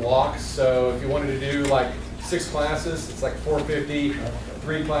groups, blocks. So if you wanted to do like 6 classes, it's like $450.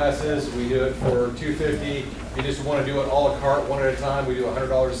 3 classes, we do it for $250. If you just want to do it a la carte, one at a time, we do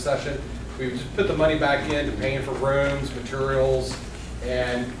 $100 a session. We just put the money back into paying for rooms, materials,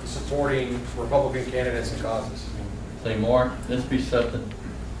 and supporting Republican candidates and causes. Say more. This be something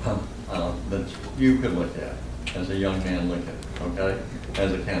that you could look at as a young man. Look at, okay,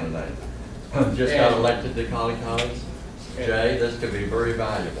 as a candidate. Just got elected to College. Jay, this could be very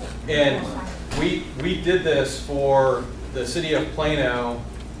valuable. And we did this for the city of Plano.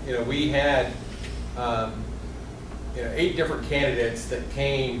 You know, we had 8 different candidates that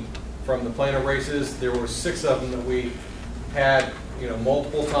came from the Plano races. There were 6 of them that we had, you know,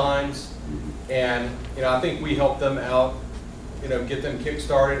 multiple times, and you know, I think we helped them out, you know, get them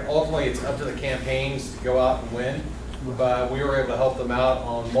kick-started. Ultimately, it's up to the campaigns to go out and win, but we were able to help them out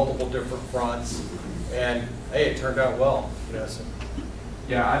on multiple different fronts, and hey, it turned out well. You know, so.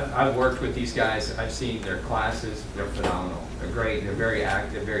 Yeah, I've worked with these guys. I've seen their classes. They're phenomenal. They're great. They're very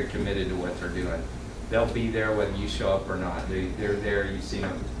active, very committed to what they're doing. They'll be there whether you show up or not. They're there. You see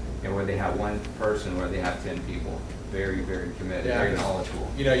them, you know, where they have 1 person, where they have 10 people. Very, very committed, very knowledgeable.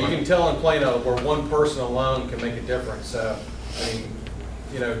 You know, you can tell in Plano where 1 person alone can make a difference. So, I mean,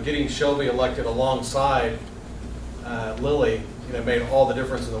 you know, getting Shelby elected alongside Lily, you know, made all the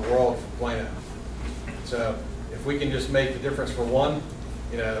difference in the world for Plano. So, if we can just make the difference for 1,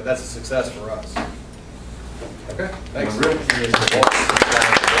 you know, that's a success for us. Okay, thanks.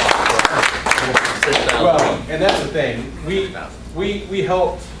 Well, and that's the thing. We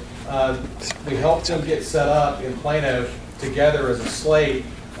helped them get set up in Plano together as a slate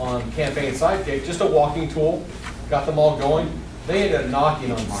on Campaign Sidekick, just a walking tool. Got them all going. They ended up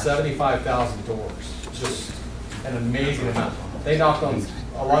knocking on 75,000 doors. Just an amazing amount. They knocked on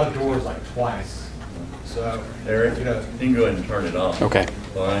a lot of doors like twice. So, Eric, you know, you can go ahead and turn it off. Okay.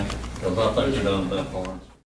 All right, because I thought you done that for us.